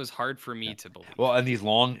lemon was hard for me to believe. Well, and these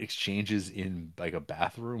long exchanges in like a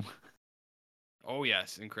bathroom. Oh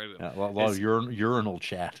yes, incredible. Yeah, a lot of urinal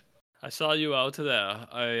chat. I saw you out there.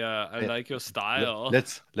 I like your style.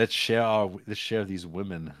 Let's share these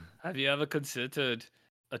women. Have you ever considered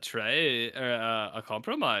a trade or a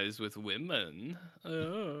compromise with women?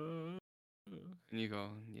 And you go,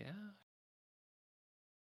 yeah.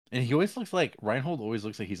 And he always looks like Reinhold always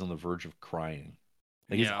looks like he's on the verge of crying.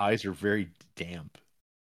 Like his eyes are very damp.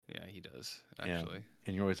 Yeah, he does actually.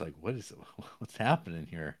 And you're always like, what's happening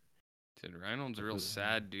here? Dude, Reinhold's a real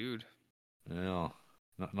sad dude. No,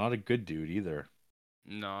 not a good dude either.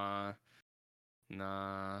 Nah.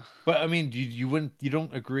 But I mean, you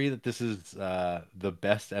don't agree that this is the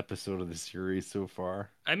best episode of the series so far?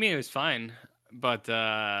 I mean, it was fine, but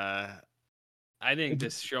I think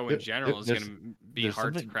this show in general is going to be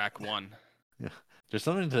hard to crack one. Yeah, there's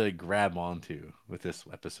something to grab onto with this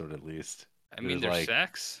episode at least. I mean, there's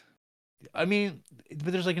sex. I mean,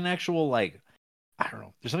 but there's like an actual like, I don't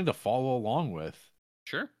know. There's something to follow along with.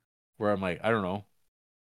 Sure. Where I'm like, I don't know.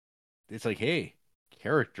 It's like, hey,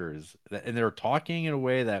 characters, and they're talking in a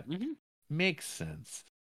way that makes sense.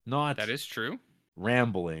 Not that is true.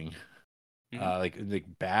 Rambling, like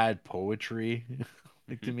bad poetry,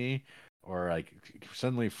 like to me, or like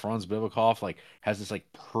suddenly Franz Biberkov like has this like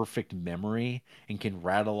perfect memory and can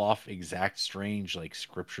rattle off exact strange like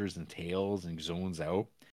scriptures and tales and zones out.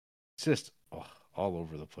 It's just all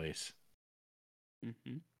over the place. Man,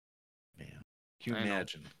 can you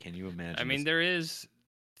imagine? Can you imagine? I mean, there is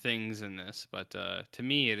things in this, but to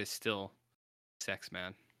me, it is still Sex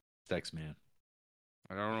Man. Sex Man.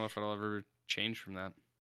 I don't know if it'll ever change from that.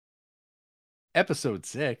 Episode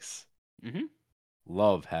 6.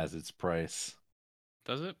 Love has its price.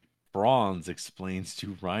 Does it? Franz explains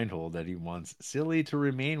to Reinhold that he wants Silly to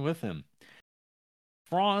remain with him.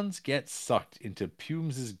 Franz gets sucked into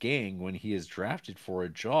Pumes' gang when he is drafted for a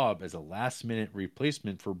job as a last-minute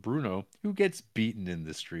replacement for Bruno, who gets beaten in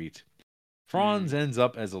the street. Franz ends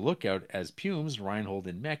up as a lookout as Pumes, Reinhold,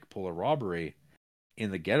 and Mech pull a robbery.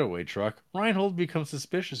 In the getaway truck, Reinhold becomes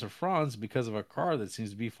suspicious of Franz because of a car that seems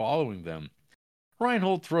to be following them.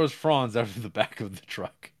 Reinhold throws Franz out of the back of the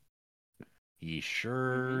truck. He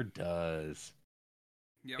sure does.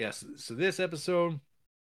 Yep. Yes, so this episode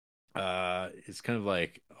is kind of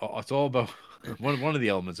like it's all about one of the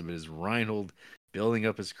elements of it is Reinhold building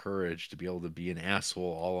up his courage to be able to be an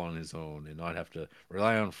asshole all on his own and not have to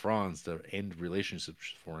rely on Franz to end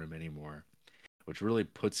relationships for him anymore, which really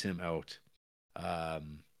puts him out.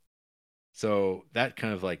 So that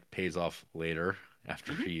kind of like pays off later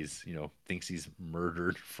after he's, thinks he's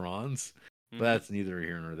murdered Franz, but that's neither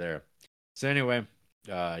here nor there. So anyway,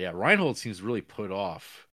 Reinhold seems really put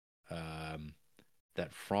off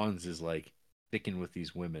that Franz is like sticking with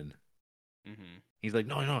these women. He's like,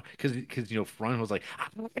 no, because Reinhold's like,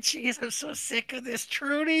 oh, jeez, I'm so sick of this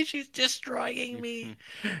Trudy. She's destroying me.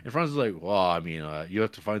 And Franz is like, well, I mean, you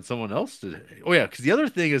have to find someone else to. Oh yeah, because the other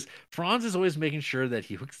thing is Franz is always making sure that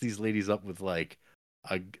he hooks these ladies up with like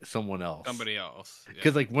someone else, somebody else.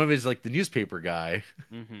 Because like one of his like the newspaper guy.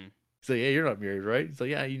 He's like, yeah, you're not married, right? He's like,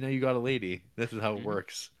 yeah, you got a lady. This is how it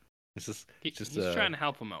works. It's just he's trying to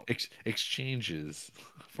help him out. Exchanges,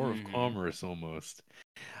 form of commerce almost.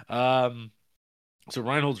 So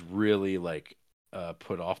Reinhold's really like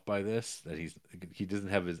put off by this that he doesn't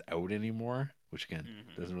have his out anymore, which again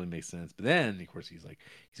doesn't really make sense. But then of course he's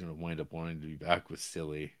gonna wind up wanting to be back with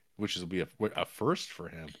Silly, which will be a first for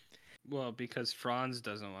him. Well, because Franz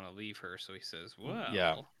doesn't want to leave her, so he says, "Well,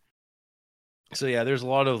 yeah." So yeah, there's a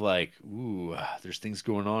lot of like, there's things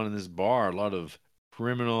going on in this bar, a lot of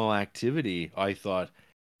criminal activity. I thought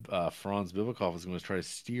Franz Bibikoff was going to try to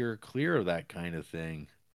steer clear of that kind of thing.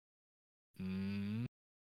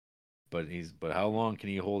 But how long can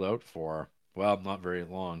he hold out for? Well, not very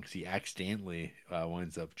long, because he accidentally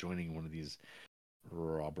winds up joining one of these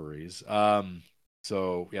robberies.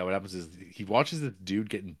 So yeah, what happens is he watches this dude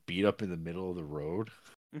getting beat up in the middle of the road.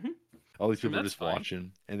 All these people are just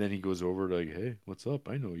watching, and then he goes over to like, hey, what's up?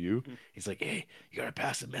 I know you. He's like, hey, you gotta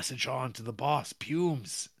pass a message on to the boss,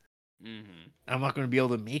 Pumes. I'm not going to be able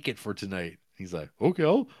to make it for tonight. He's like, okay,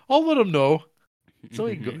 I'll let him know. So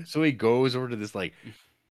he goes over to this like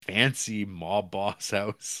fancy mob boss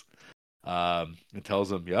house, and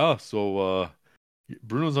tells him, yeah, so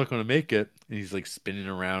Bruno's not going to make it. And he's like spinning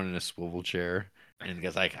around in a swivel chair, and the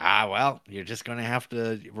guy's like, well, you're just going to have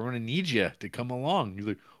to. We're going to need you to come along. He's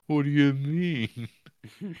like, what do you mean?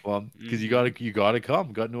 Well, because you gotta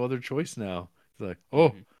come. Got no other choice now. He's like,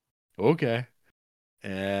 oh, okay.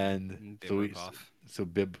 And so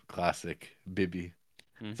Bib classic Bibby.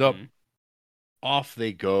 So off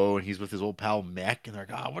they go, and he's with his old pal Mech, and they're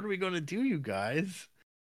like, what are we gonna do, you guys?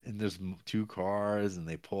 And there's two cars, and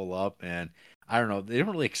they pull up, and I don't know, they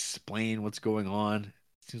don't really explain what's going on.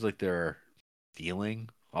 It seems like they're stealing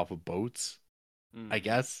off of boats, I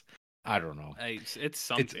guess. I don't know. It's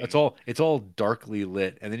something. It's all darkly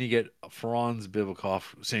lit, and then you get Franz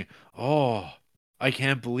Bibikoff saying, "Oh, I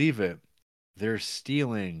can't believe it. They're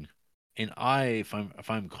stealing, and if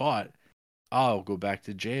I'm caught, I'll go back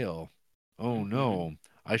to jail. Oh no,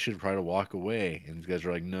 I should try to walk away." And these guys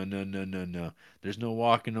are like, "No. There's no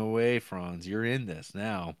walking away, Franz. You're in this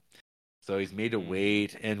now." So he's made to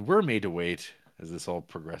wait, and we're made to wait as this all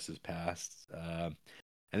progresses past. And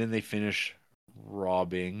then they finish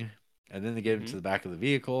robbing. And then they get into the back of the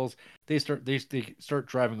vehicles. They start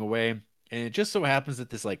driving away, and it just so happens that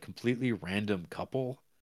this like completely random couple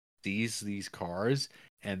sees these cars,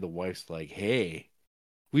 and the wife's like, "Hey,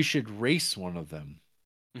 we should race one of them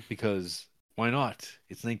because why not?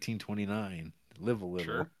 It's 1929. Live a little."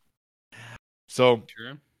 Sure. So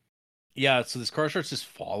yeah, so this car starts just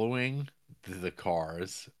following the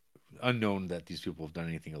cars, unknown that these people have done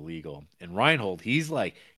anything illegal. And Reinhold, he's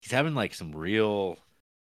having like some real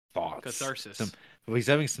thoughts, catharsis. He's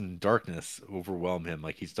having some darkness overwhelm him.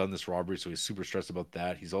 Like he's done this robbery, so he's super stressed about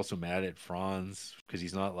that. He's also mad at Franz because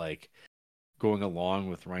he's not like going along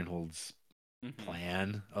with Reinhold's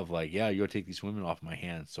plan of like, yeah, you gotta take these women off my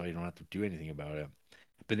hands so I don't have to do anything about it.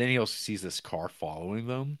 But then he also sees this car following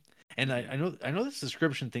them, and I know this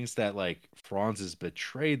description thinks that like Franz has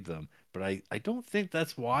betrayed them, but I don't think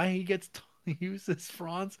that's why he gets to use this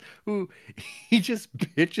Franz, who he just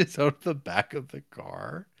bitches out of the back of the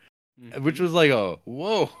car. Which was like,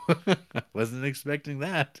 whoa, wasn't expecting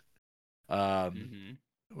that. And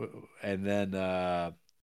then, and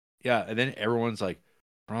then everyone's like,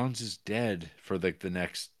 Franz is dead for like the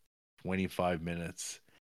next 25 minutes.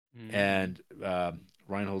 And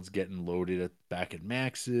Reinhold's getting loaded back at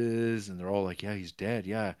Max's, and they're all like, "Yeah, he's dead."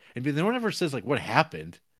 Yeah, and no one ever says like what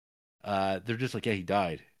happened. They're just like, "Yeah, he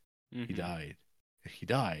died. He died. He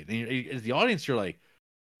died." And as the audience, you're like,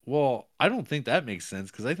 "Well, I don't think that makes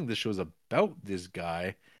sense because I think this show's about this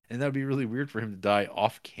guy, and that'd be really weird for him to die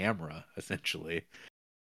off camera, essentially."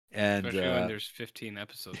 And Especially when there's 15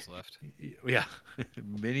 episodes left. yeah,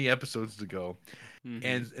 many episodes to go. Mhm.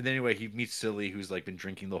 And anyway, he meets Silly, who's like been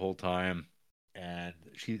drinking the whole time, and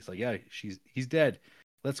she's like, "Yeah, he's dead.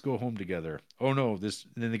 Let's go home together." Oh no, this.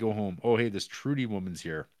 And then they go home. Oh hey, this Trudy woman's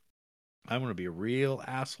here. I'm gonna be a real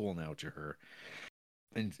asshole now to her,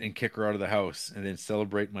 and kick her out of the house, and then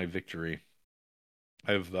celebrate my victory.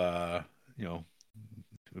 I've you know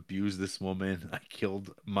abused this woman. I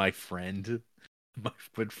killed my friend, my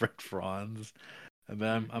good friend Franz. I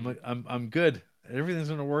mean, I'm good. Everything's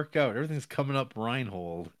gonna work out. Everything's coming up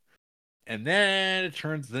Reinhold. And then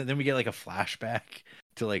then we get like a flashback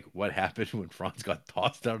to like what happened when Franz got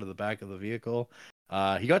tossed out of the back of the vehicle.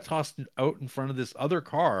 He got tossed out in front of this other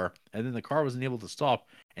car, and then the car wasn't able to stop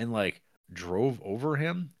and like drove over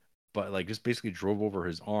him, but like just basically drove over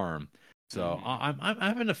his arm. So I'm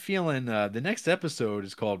having a feeling the next episode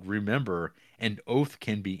is called Remember, and Oath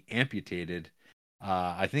Can Be Amputated.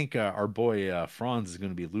 I think our boy Franz is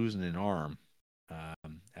going to be losing an arm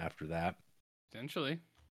after that. Potentially.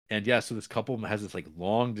 And yeah, so this couple has this like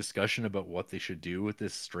long discussion about what they should do with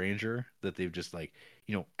this stranger that they've just like,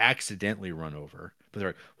 accidentally run over. But they're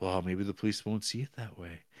like, well, maybe the police won't see it that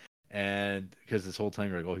way. And because this whole time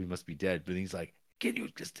you're like, oh, he must be dead. But he's like, can you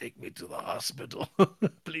just take me to the hospital,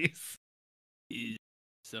 please?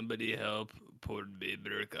 Somebody help poor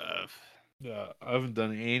Beberkov. Yeah, I haven't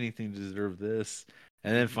done anything to deserve this.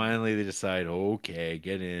 And then finally they decide, okay,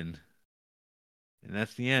 get in. And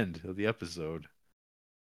that's the end of the episode.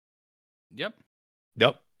 Yep.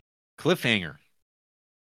 Cliffhanger.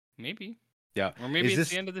 Maybe. Yeah. Or maybe it's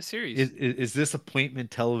the end of the series. Is this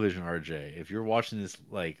appointment television, RJ? If you're watching this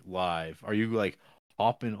like live, are you like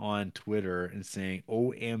hopping on Twitter and saying,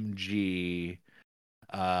 OMG,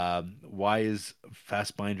 why is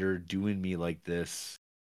Fastbinder doing me like this?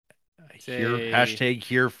 Hashtag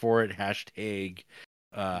here for it, hashtag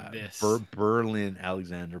this. Berlin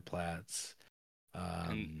Alexanderplatz.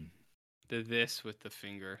 And this with the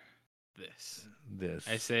finger. This.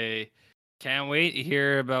 I say, can't wait to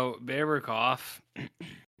hear about Beberkov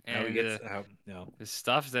and the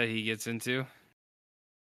stuff that he gets into,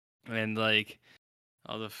 and like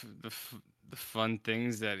all the fun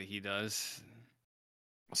things that he does.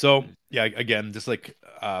 So yeah, again, just like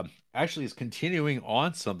actually, it's continuing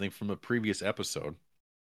on something from a previous episode.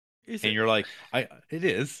 And you're like, it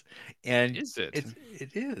is, and is it?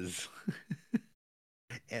 It is.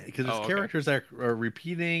 Because there's characters that are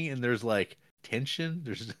repeating, and there's like tension.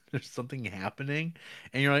 There's something happening,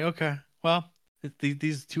 and you're like, okay, well,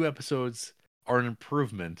 these 2 episodes are an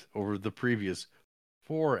improvement over the previous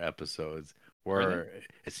 4 episodes, where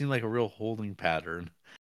it seemed like a real holding pattern.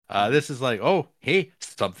 This is like, oh, hey,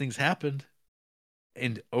 something's happened,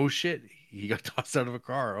 and oh shit, he got tossed out of a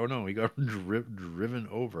car. Oh no, he got driven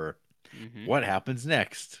over. What happens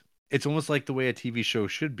next? It's almost like the way a TV show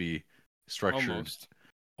should be structured.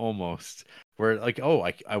 Almost. Where like, oh,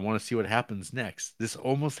 I want to see what happens next. This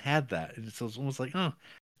almost had that. It's almost like, oh,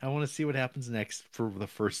 I want to see what happens next for the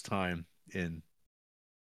first time in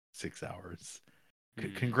 6 hours.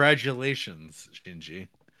 Congratulations, Shinji.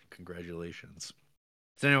 Congratulations.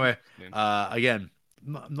 So anyway, again,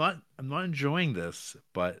 I'm not enjoying this,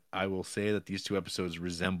 but I will say that these 2 episodes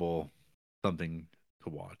resemble something to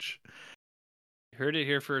watch. You heard it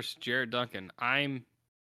here first, Jared Duncan. I'm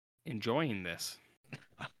enjoying this.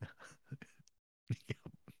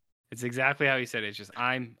 It's exactly how he said it. It's just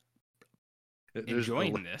I'm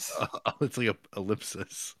enjoying this. It's like a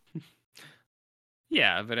ellipsis.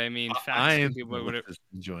 Yeah, but I mean, I am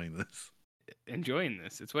enjoying this. Enjoying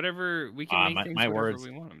this. It's whatever we can make things whatever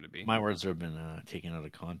we want them to be. My words have been taken out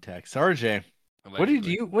of context. RJ, what did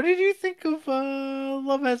you think of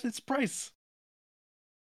Love Has Its Price?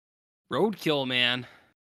 Roadkill, man.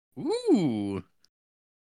 Ooh.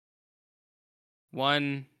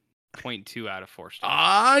 1.2 out of 4 stars.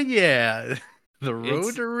 Ah, yeah. The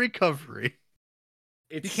road to recovery.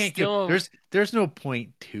 It's you can't still there's no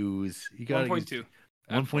 0.2s. You got 1.2.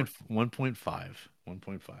 1.5.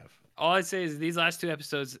 1.5. All I'd say is these last 2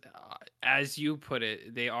 episodes, as you put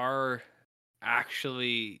it, they are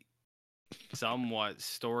actually somewhat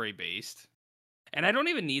story based. And I don't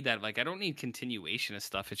even need that. Like, I don't need continuation of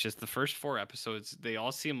stuff. It's just the first 4 episodes, they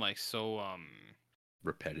all seem like so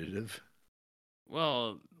repetitive.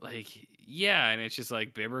 Well, like, yeah, and it's just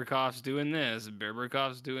like Beberkov's doing this,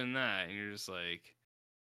 Beberkov's doing that, and you're just like,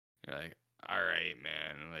 You're like, all right,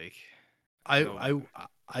 man. Like, I no, I I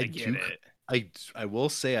I get do it. I will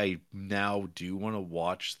say I now do want to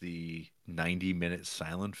watch the 90-minute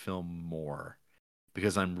silent film more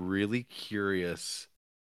because I'm really curious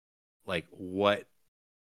like what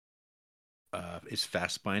is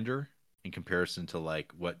Fassbinder in comparison to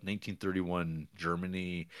like what 1931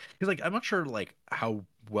 Germany, because like I'm not sure like how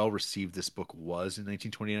well received this book was in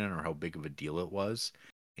 1929 or how big of a deal it was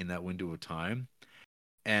in that window of time.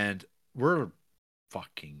 And we're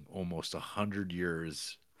fucking almost 100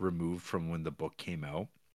 years removed from when the book came out,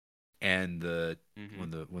 and the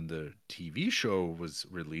Mm-hmm. when the TV show was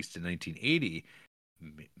released in 1980.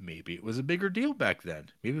 Maybe it was a bigger deal back then.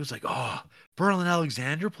 Maybe it was like, oh, Berlin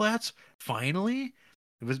Alexanderplatz, finally.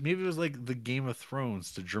 Maybe it was like the Game of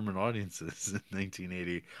Thrones to German audiences in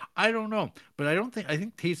 1980. I don't know, but I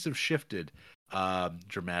think tastes have shifted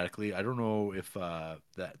dramatically. I don't know if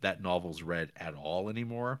that novel's read at all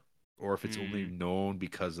anymore, or if it's only Mm, known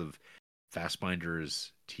because of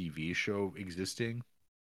Fassbinder's TV show existing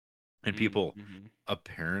and people mm-hmm.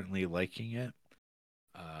 apparently liking it.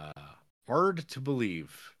 Uh, hard to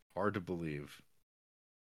believe. Hard to believe.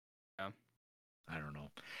 Yeah. I don't know.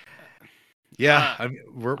 Yeah, Uh, I mean,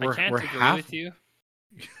 I we're can't agree half. with you.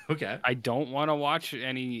 Okay. I don't want to watch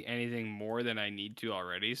anything more than I need to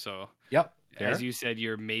already. So, Yep. as Fair. you said,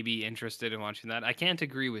 you're maybe interested in watching that. I can't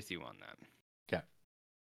agree with you on that Okay.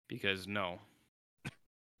 because no,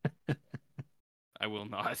 I will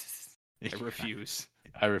not. I refuse.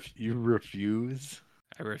 You refuse.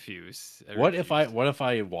 I refuse. I What if I refuse. what if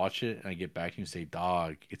I watch it and I get back and you say,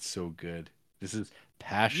 "Dog, it's so good. This is You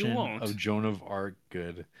Passion of won't. Joan of Arc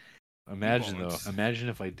good." You Imagine though. won't. Imagine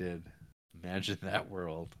if I did. Imagine that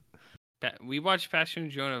world. We watched Passion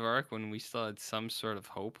of Joan of Arc when we still had some sort of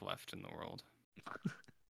hope left in the world,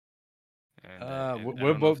 and I What don't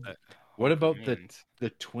know if about that what hope about remains. the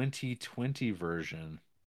 2020 version?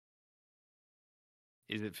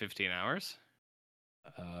 Is it 15 hours?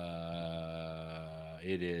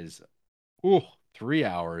 It is. Oh, 3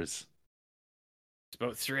 hours. It's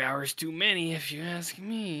about 3 hours too many, if you ask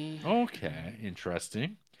me. Okay,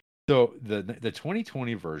 interesting. So the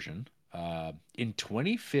 2020 version, in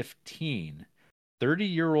 2015,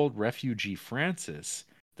 30-year-old refugee Francis,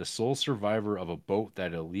 the sole survivor of a boat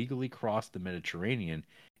that illegally crossed the Mediterranean,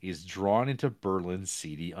 is drawn into Berlin's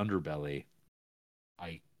seedy underbelly.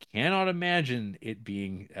 I cannot imagine it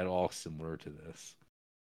being at all similar to this,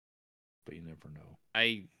 but you never know.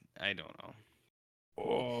 I don't know.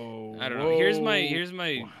 Oh, I don't know. whoa.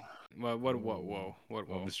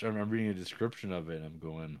 Whoa. I'm reading a description of it. I'm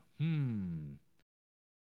going,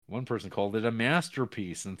 One person called it a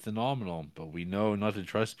masterpiece and phenomenal, but we know not to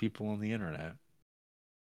trust people on the internet.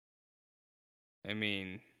 I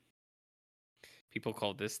mean, people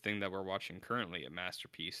call this thing that we're watching currently a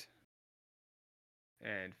masterpiece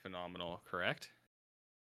and phenomenal, correct?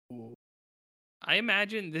 I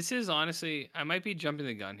imagine this is honestly, I might be jumping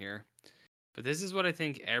the gun here, but this is what I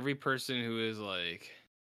think every person who is like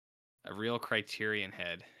a real Criterion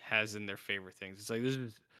head has in their favorite things. It's like this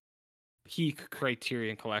is peak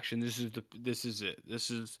Criterion collection. This is it. This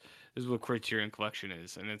is what Criterion collection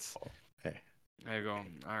is, and it's. Hey, I go,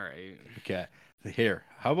 all right. okay. Here,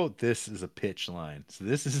 how about this as a pitch line? So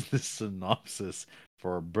this is the synopsis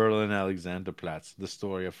for Berlin Alexanderplatz, the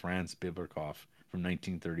story of Franz Biberkopf from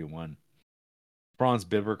 1931. Franz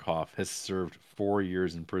Biberkopf has served 4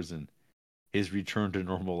 years in prison. His return to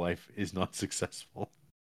normal life is not successful.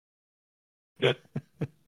 I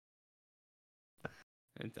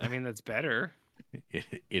mean, that's better. It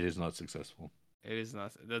is not successful. It is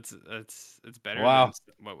not. It's better than Wow.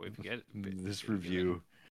 what we've This been given. review,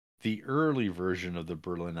 the early version of the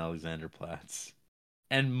Berlin Alexanderplatz,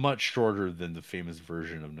 and much shorter than the famous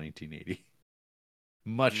version of 1980.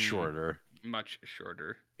 Much shorter. Much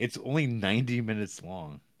shorter. It's only 90 minutes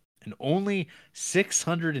long, and only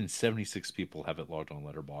 676 people have it logged on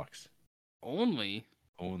Letterboxd. Only.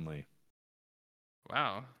 Only.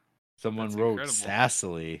 Wow. Someone That's wrote incredible.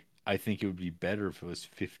 sassily, I think it would be better if it was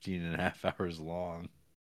 15 and a half hours long.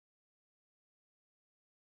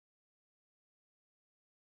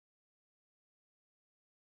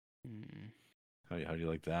 Mm. How do you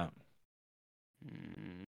like that?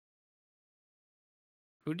 Mm.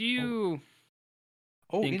 Who do you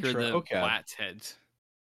Oh, think are the okay. Platts heads?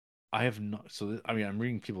 I have not. I mean, I'm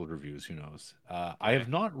reading people's reviews. Who knows? I Okay. have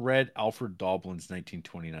not read Alfred Doblin's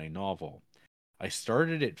 1929 novel. I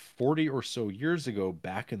started it 40 or so years ago,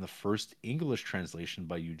 back in the first English translation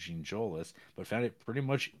by Eugene Jolis, but found it pretty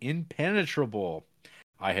much impenetrable.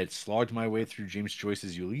 I had slogged my way through James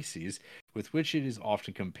Joyce's Ulysses, with which it is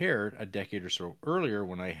often compared, a decade or so earlier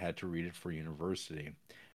when I had to read it for university.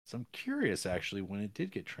 So I'm curious, actually, when it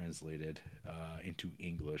did get translated into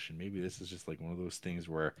English, and maybe this is just like one of those things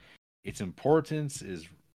where its importance is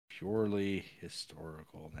purely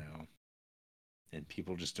historical now, and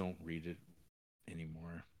people just don't read it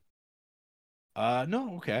anymore.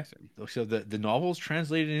 No, okay. So the novel is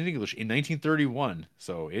translated in English in 1931,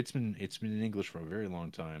 so it's been in English for a very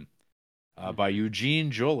long time. By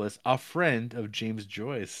Eugene Jolas, a friend of James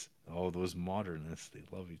Joyce. Oh, those modernists,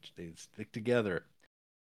 they stick together.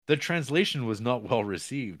 The translation was not well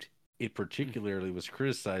received. It particularly was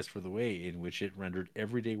criticized for the way in which it rendered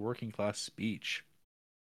everyday working class speech.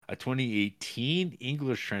 A 2018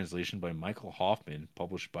 English translation by Michael Hoffman,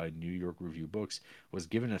 published by New York Review Books, was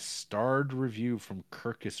given a starred review from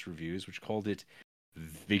Kirkus Reviews, which called it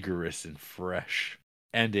vigorous and fresh,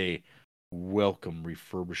 and a welcome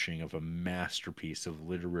refurbishing of a masterpiece of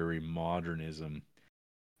literary modernism.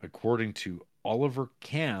 According to Oliver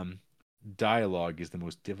Cam, dialogue is the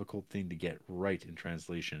most difficult thing to get right in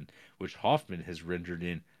translation, which Hoffman has rendered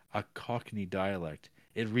in a Cockney dialect.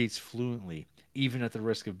 It reads fluently, even at the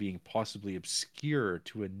risk of being possibly obscure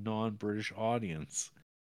to a non-British audience.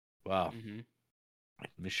 Wow.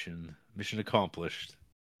 Mission accomplished.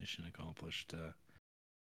 Mission accomplished.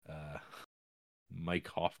 Mike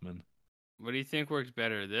Hoffman. What do you think works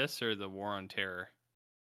better, this or the War on Terror?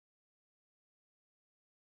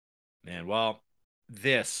 Man, well,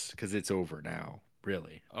 this, because it's over now,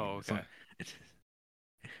 really. Oh, okay. It's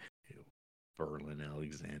Berlin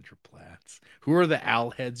Alexanderplatz. Who are the Al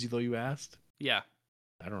heads, though, you asked? Yeah,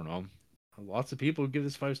 I don't know. Lots of people give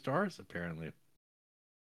this 5 stars, apparently.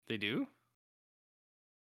 they do.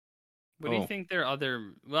 What do you think their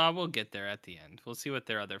other? Well, we'll get there at the end. We'll see what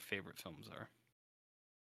their other favorite films are.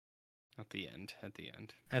 At the end. At the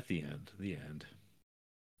end. The end.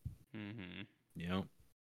 Yep.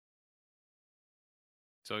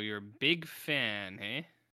 So you're a big fan, hey?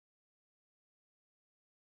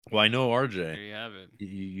 Well, I know, RJ. There you have it.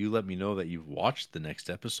 You let me know that you've watched the next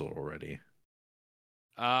episode already.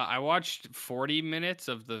 I watched 40 minutes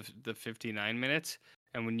of the 59 minutes,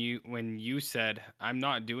 and when you said I'm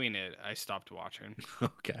not doing it, I stopped watching.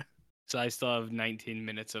 Okay. So I still have 19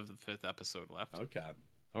 minutes of the 5th episode left. Okay.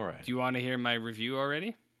 All right. Do you want to hear my review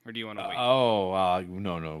already, or do you want to wait?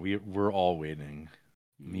 No. We're all waiting.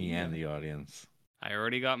 Me and the audience. I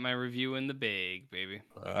already got my review in the bag, baby.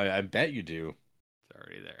 I bet you do. It's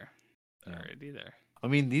already there. Already there. I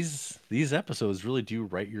mean, these episodes really do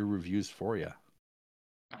write your reviews for you.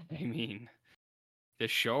 I mean, the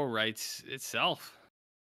show writes itself.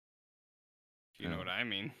 You know what I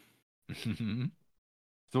mean.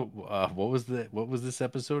 So, what was this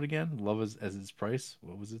episode again? Love as its price.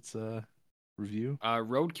 What was its review?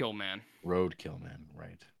 Roadkill Man. Roadkill Man,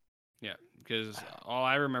 right? Yeah, because all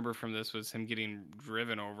I remember from this was him getting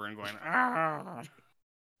driven over and going, ah!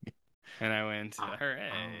 And I went, hooray.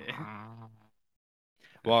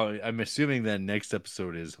 Well, I'm assuming that next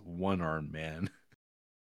episode is One Armed Man.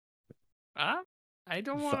 I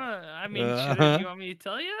don't want to. I mean, do you want me to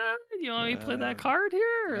tell you? Do you want me to play that card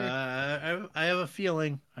here? I have a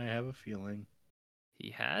feeling. He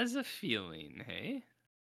has a feeling, hey?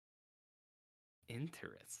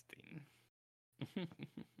 Interesting.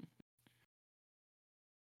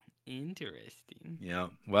 Interesting. Yeah.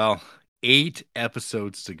 Well, 8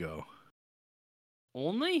 episodes to go.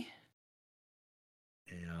 Only?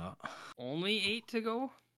 Yeah. Only 8 to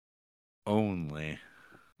go? Only.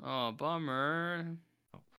 Oh, bummer.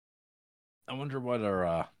 I wonder what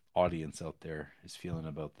our audience out there is feeling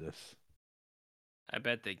about this. I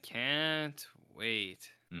bet they can't wait.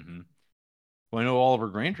 Well, I know Oliver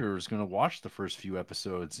Granger was going to watch the first few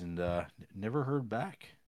episodes and never heard back.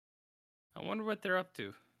 I wonder what they're up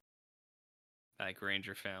to. That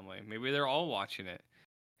Granger family. Maybe they're all watching it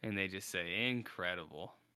and they just say,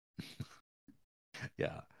 incredible.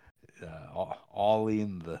 Yeah. Ollie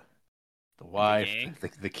and the wife,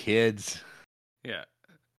 the kids. Yeah.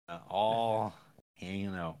 All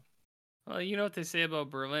hanging out. Well, you know what they say about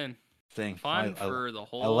Berlin. Thing. Fun for the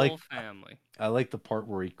whole family. I like the part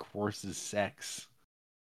where he courses sex.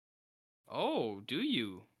 Oh, do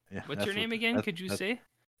you? Yeah, what's your name again? Could you say?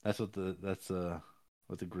 That's what the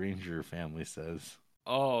Granger family says.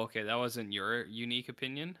 Oh, okay. That wasn't your unique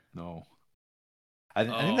opinion? No. I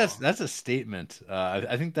think that's a statement.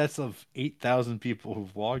 I think that's of 8,000 people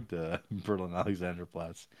who've logged Berlin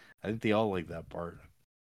Alexanderplatz. I think they all like that part.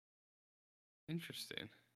 Interesting.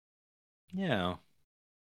 Yeah.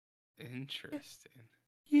 Interesting.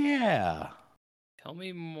 Yeah. Tell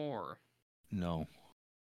me more. No.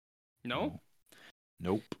 No?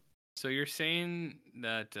 Nope. So you're saying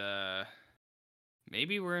that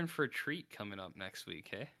maybe we're in for a treat coming up next week,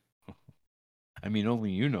 hey? I mean,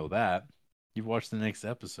 only you know that. You've watched the next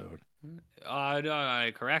episode.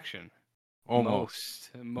 No, correction. Almost.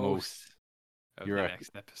 Most of You're the right.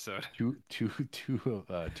 next episode.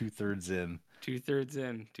 Two-thirds in. 2/3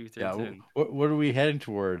 in. 2/3 Yeah. in. What are we heading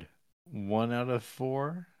toward? 1 out of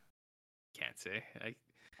 4? Can't say. I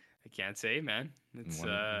can't say, man. It's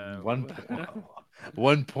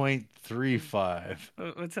 1.35.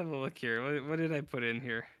 Let's have a look here. What did I put in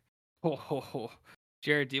here? Oh,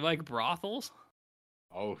 Jared, do you like brothels?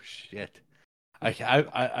 Oh shit!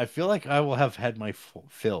 I feel like I will have had my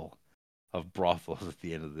fill of brothels at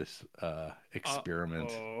the end of this experiment.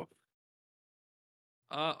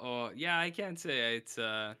 Yeah, I can't say it's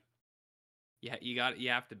yeah, you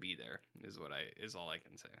have to be there is all I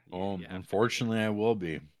can say. You have to Unfortunately, I will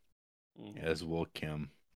be, Mhm. as will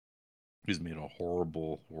Kim, who's made a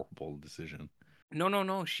horrible decision.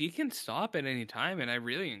 No. She can stop at any time, and I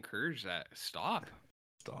really encourage that. Stop.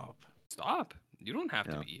 You don't have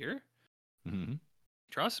to be here. Mm-hmm.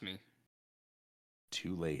 Trust me.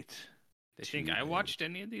 Too late. They think I watched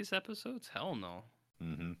any of these episodes? Hell no.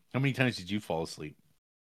 Mm-hmm. How many times did you fall asleep?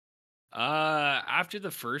 After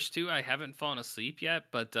the first 2, I haven't fallen asleep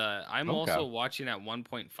yet, but I'm also watching at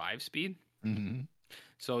 1.5 speed. Mm-hmm.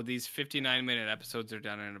 So these 59-minute episodes are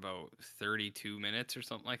done in about 32 minutes or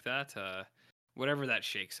something like that. Whatever that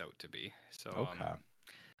shakes out to be. So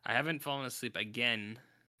I haven't fallen asleep again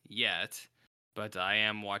yet, but I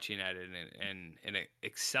am watching at an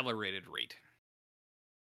accelerated rate.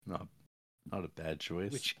 Not a bad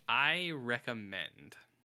choice. Which I recommend.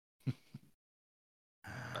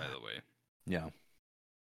 By the way. Yeah.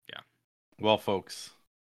 Yeah. Well, folks,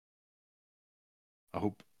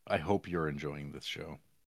 I hope you're enjoying this show.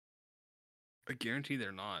 I guarantee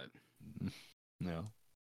they're not. No.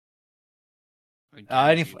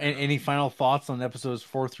 Any final thoughts on episodes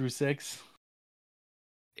 4 through 6?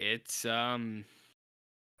 It's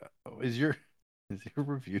Is your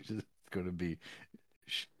review just going to be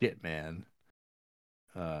shit, man?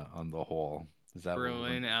 On the whole, is that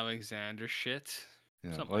Berlin Alexander shit?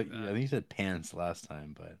 Yeah, something like that. I think you said pants last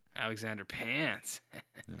time, but Alexander Pants.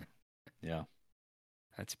 Yeah,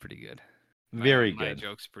 that's pretty good. Very good. My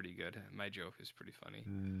joke's pretty good. My joke is pretty funny.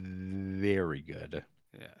 Very good.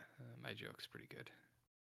 Yeah, my joke's pretty good.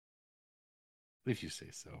 If you say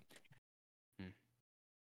so.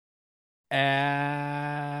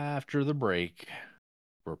 After the break,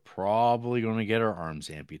 we're probably going to get our arms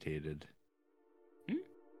amputated.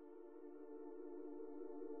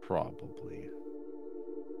 Probably.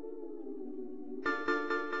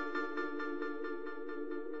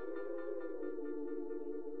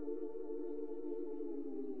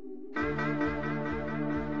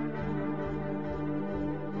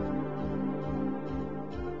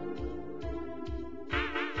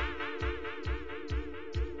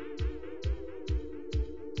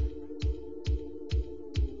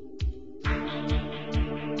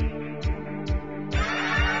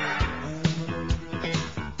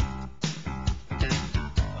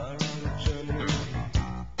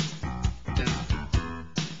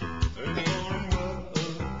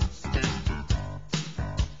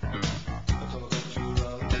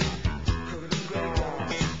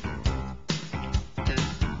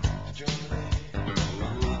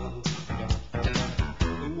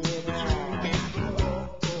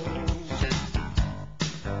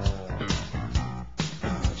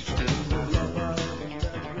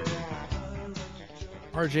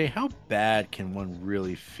 RJ, how bad can one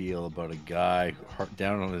really feel about a guy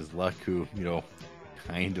down on his luck who,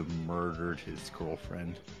 kind of murdered his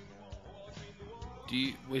girlfriend?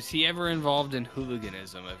 Was he ever involved in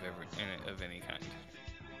hooliganism of any kind?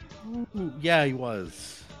 Ooh, yeah, he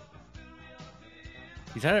was.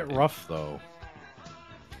 He's had it rough though.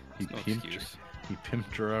 He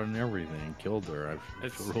pimped her out and everything, killed her. I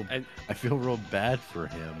feel real bad for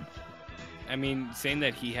him. I mean, saying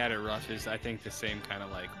that he had it rough is, I think, the same kind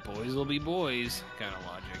of like boys will be boys kind of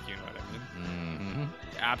logic. You know what I mean? Mm-hmm.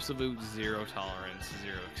 Absolute zero tolerance,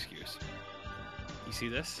 zero excuse. You see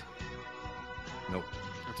this? Nope.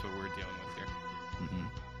 That's what we're dealing with here. Mm-hmm.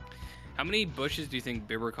 How many bushes do you think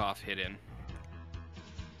Biberkoff hit in?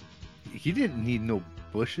 He didn't need no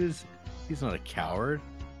bushes. He's not a coward.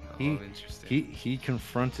 Interesting. He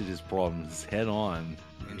confronted his problems head on.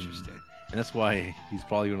 Interesting. And that's why he's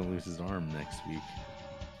probably going to lose his arm next week.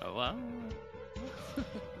 Oh, well.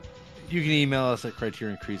 You can email us at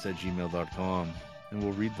criterioncrease@gmail.com and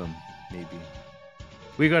we'll read them, maybe.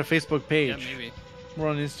 We got a Facebook page. Yeah, maybe. We're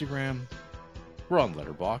on Instagram. We're on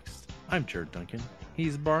Letterboxd. I'm Jared Duncan.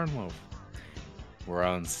 He's Barnloaf. We're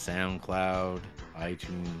on SoundCloud,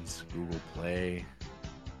 iTunes, Google Play,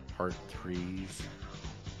 Heart 3s.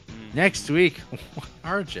 Next week,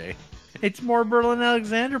 RJ, it's more Berlin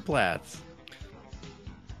Alexanderplatz.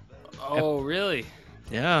 Oh, really?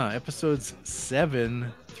 Yeah, episodes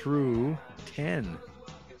 7 through 10.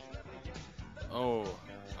 Oh,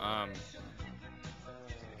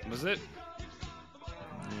 was it?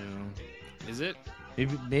 Yeah. Is it?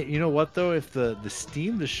 Maybe you know what though? If the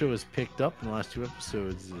steam the show has picked up in the last 2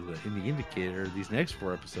 episodes in the indicator, these next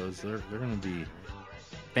 4 episodes they're going to be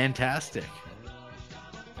fantastic.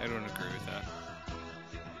 I don't agree with that.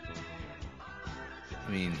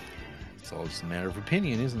 I mean, it's all just a matter of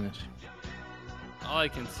opinion, isn't it? All I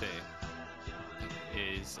can say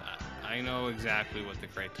is I know exactly what the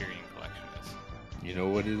Criterion Collection is. You know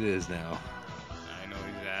what it is now. I know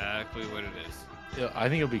exactly what it is. Yeah, I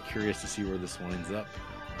think I'll be curious to see where this winds up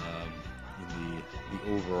in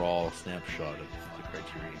the overall snapshot of the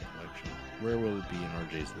Criterion Collection. Where will it be in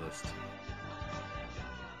RJ's list?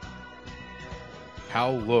 How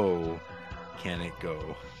low can it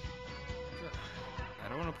go? I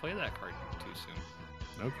don't want to play that card too soon.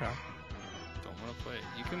 Okay. Don't want to play it.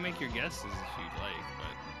 You can make your guesses if you'd like,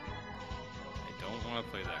 but I don't want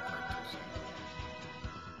to play that card too soon.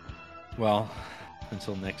 Well,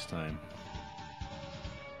 until next time.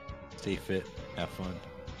 Stay fit, have fun.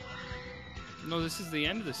 No, this is the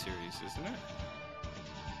end of the series, isn't it?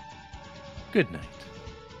 Good night.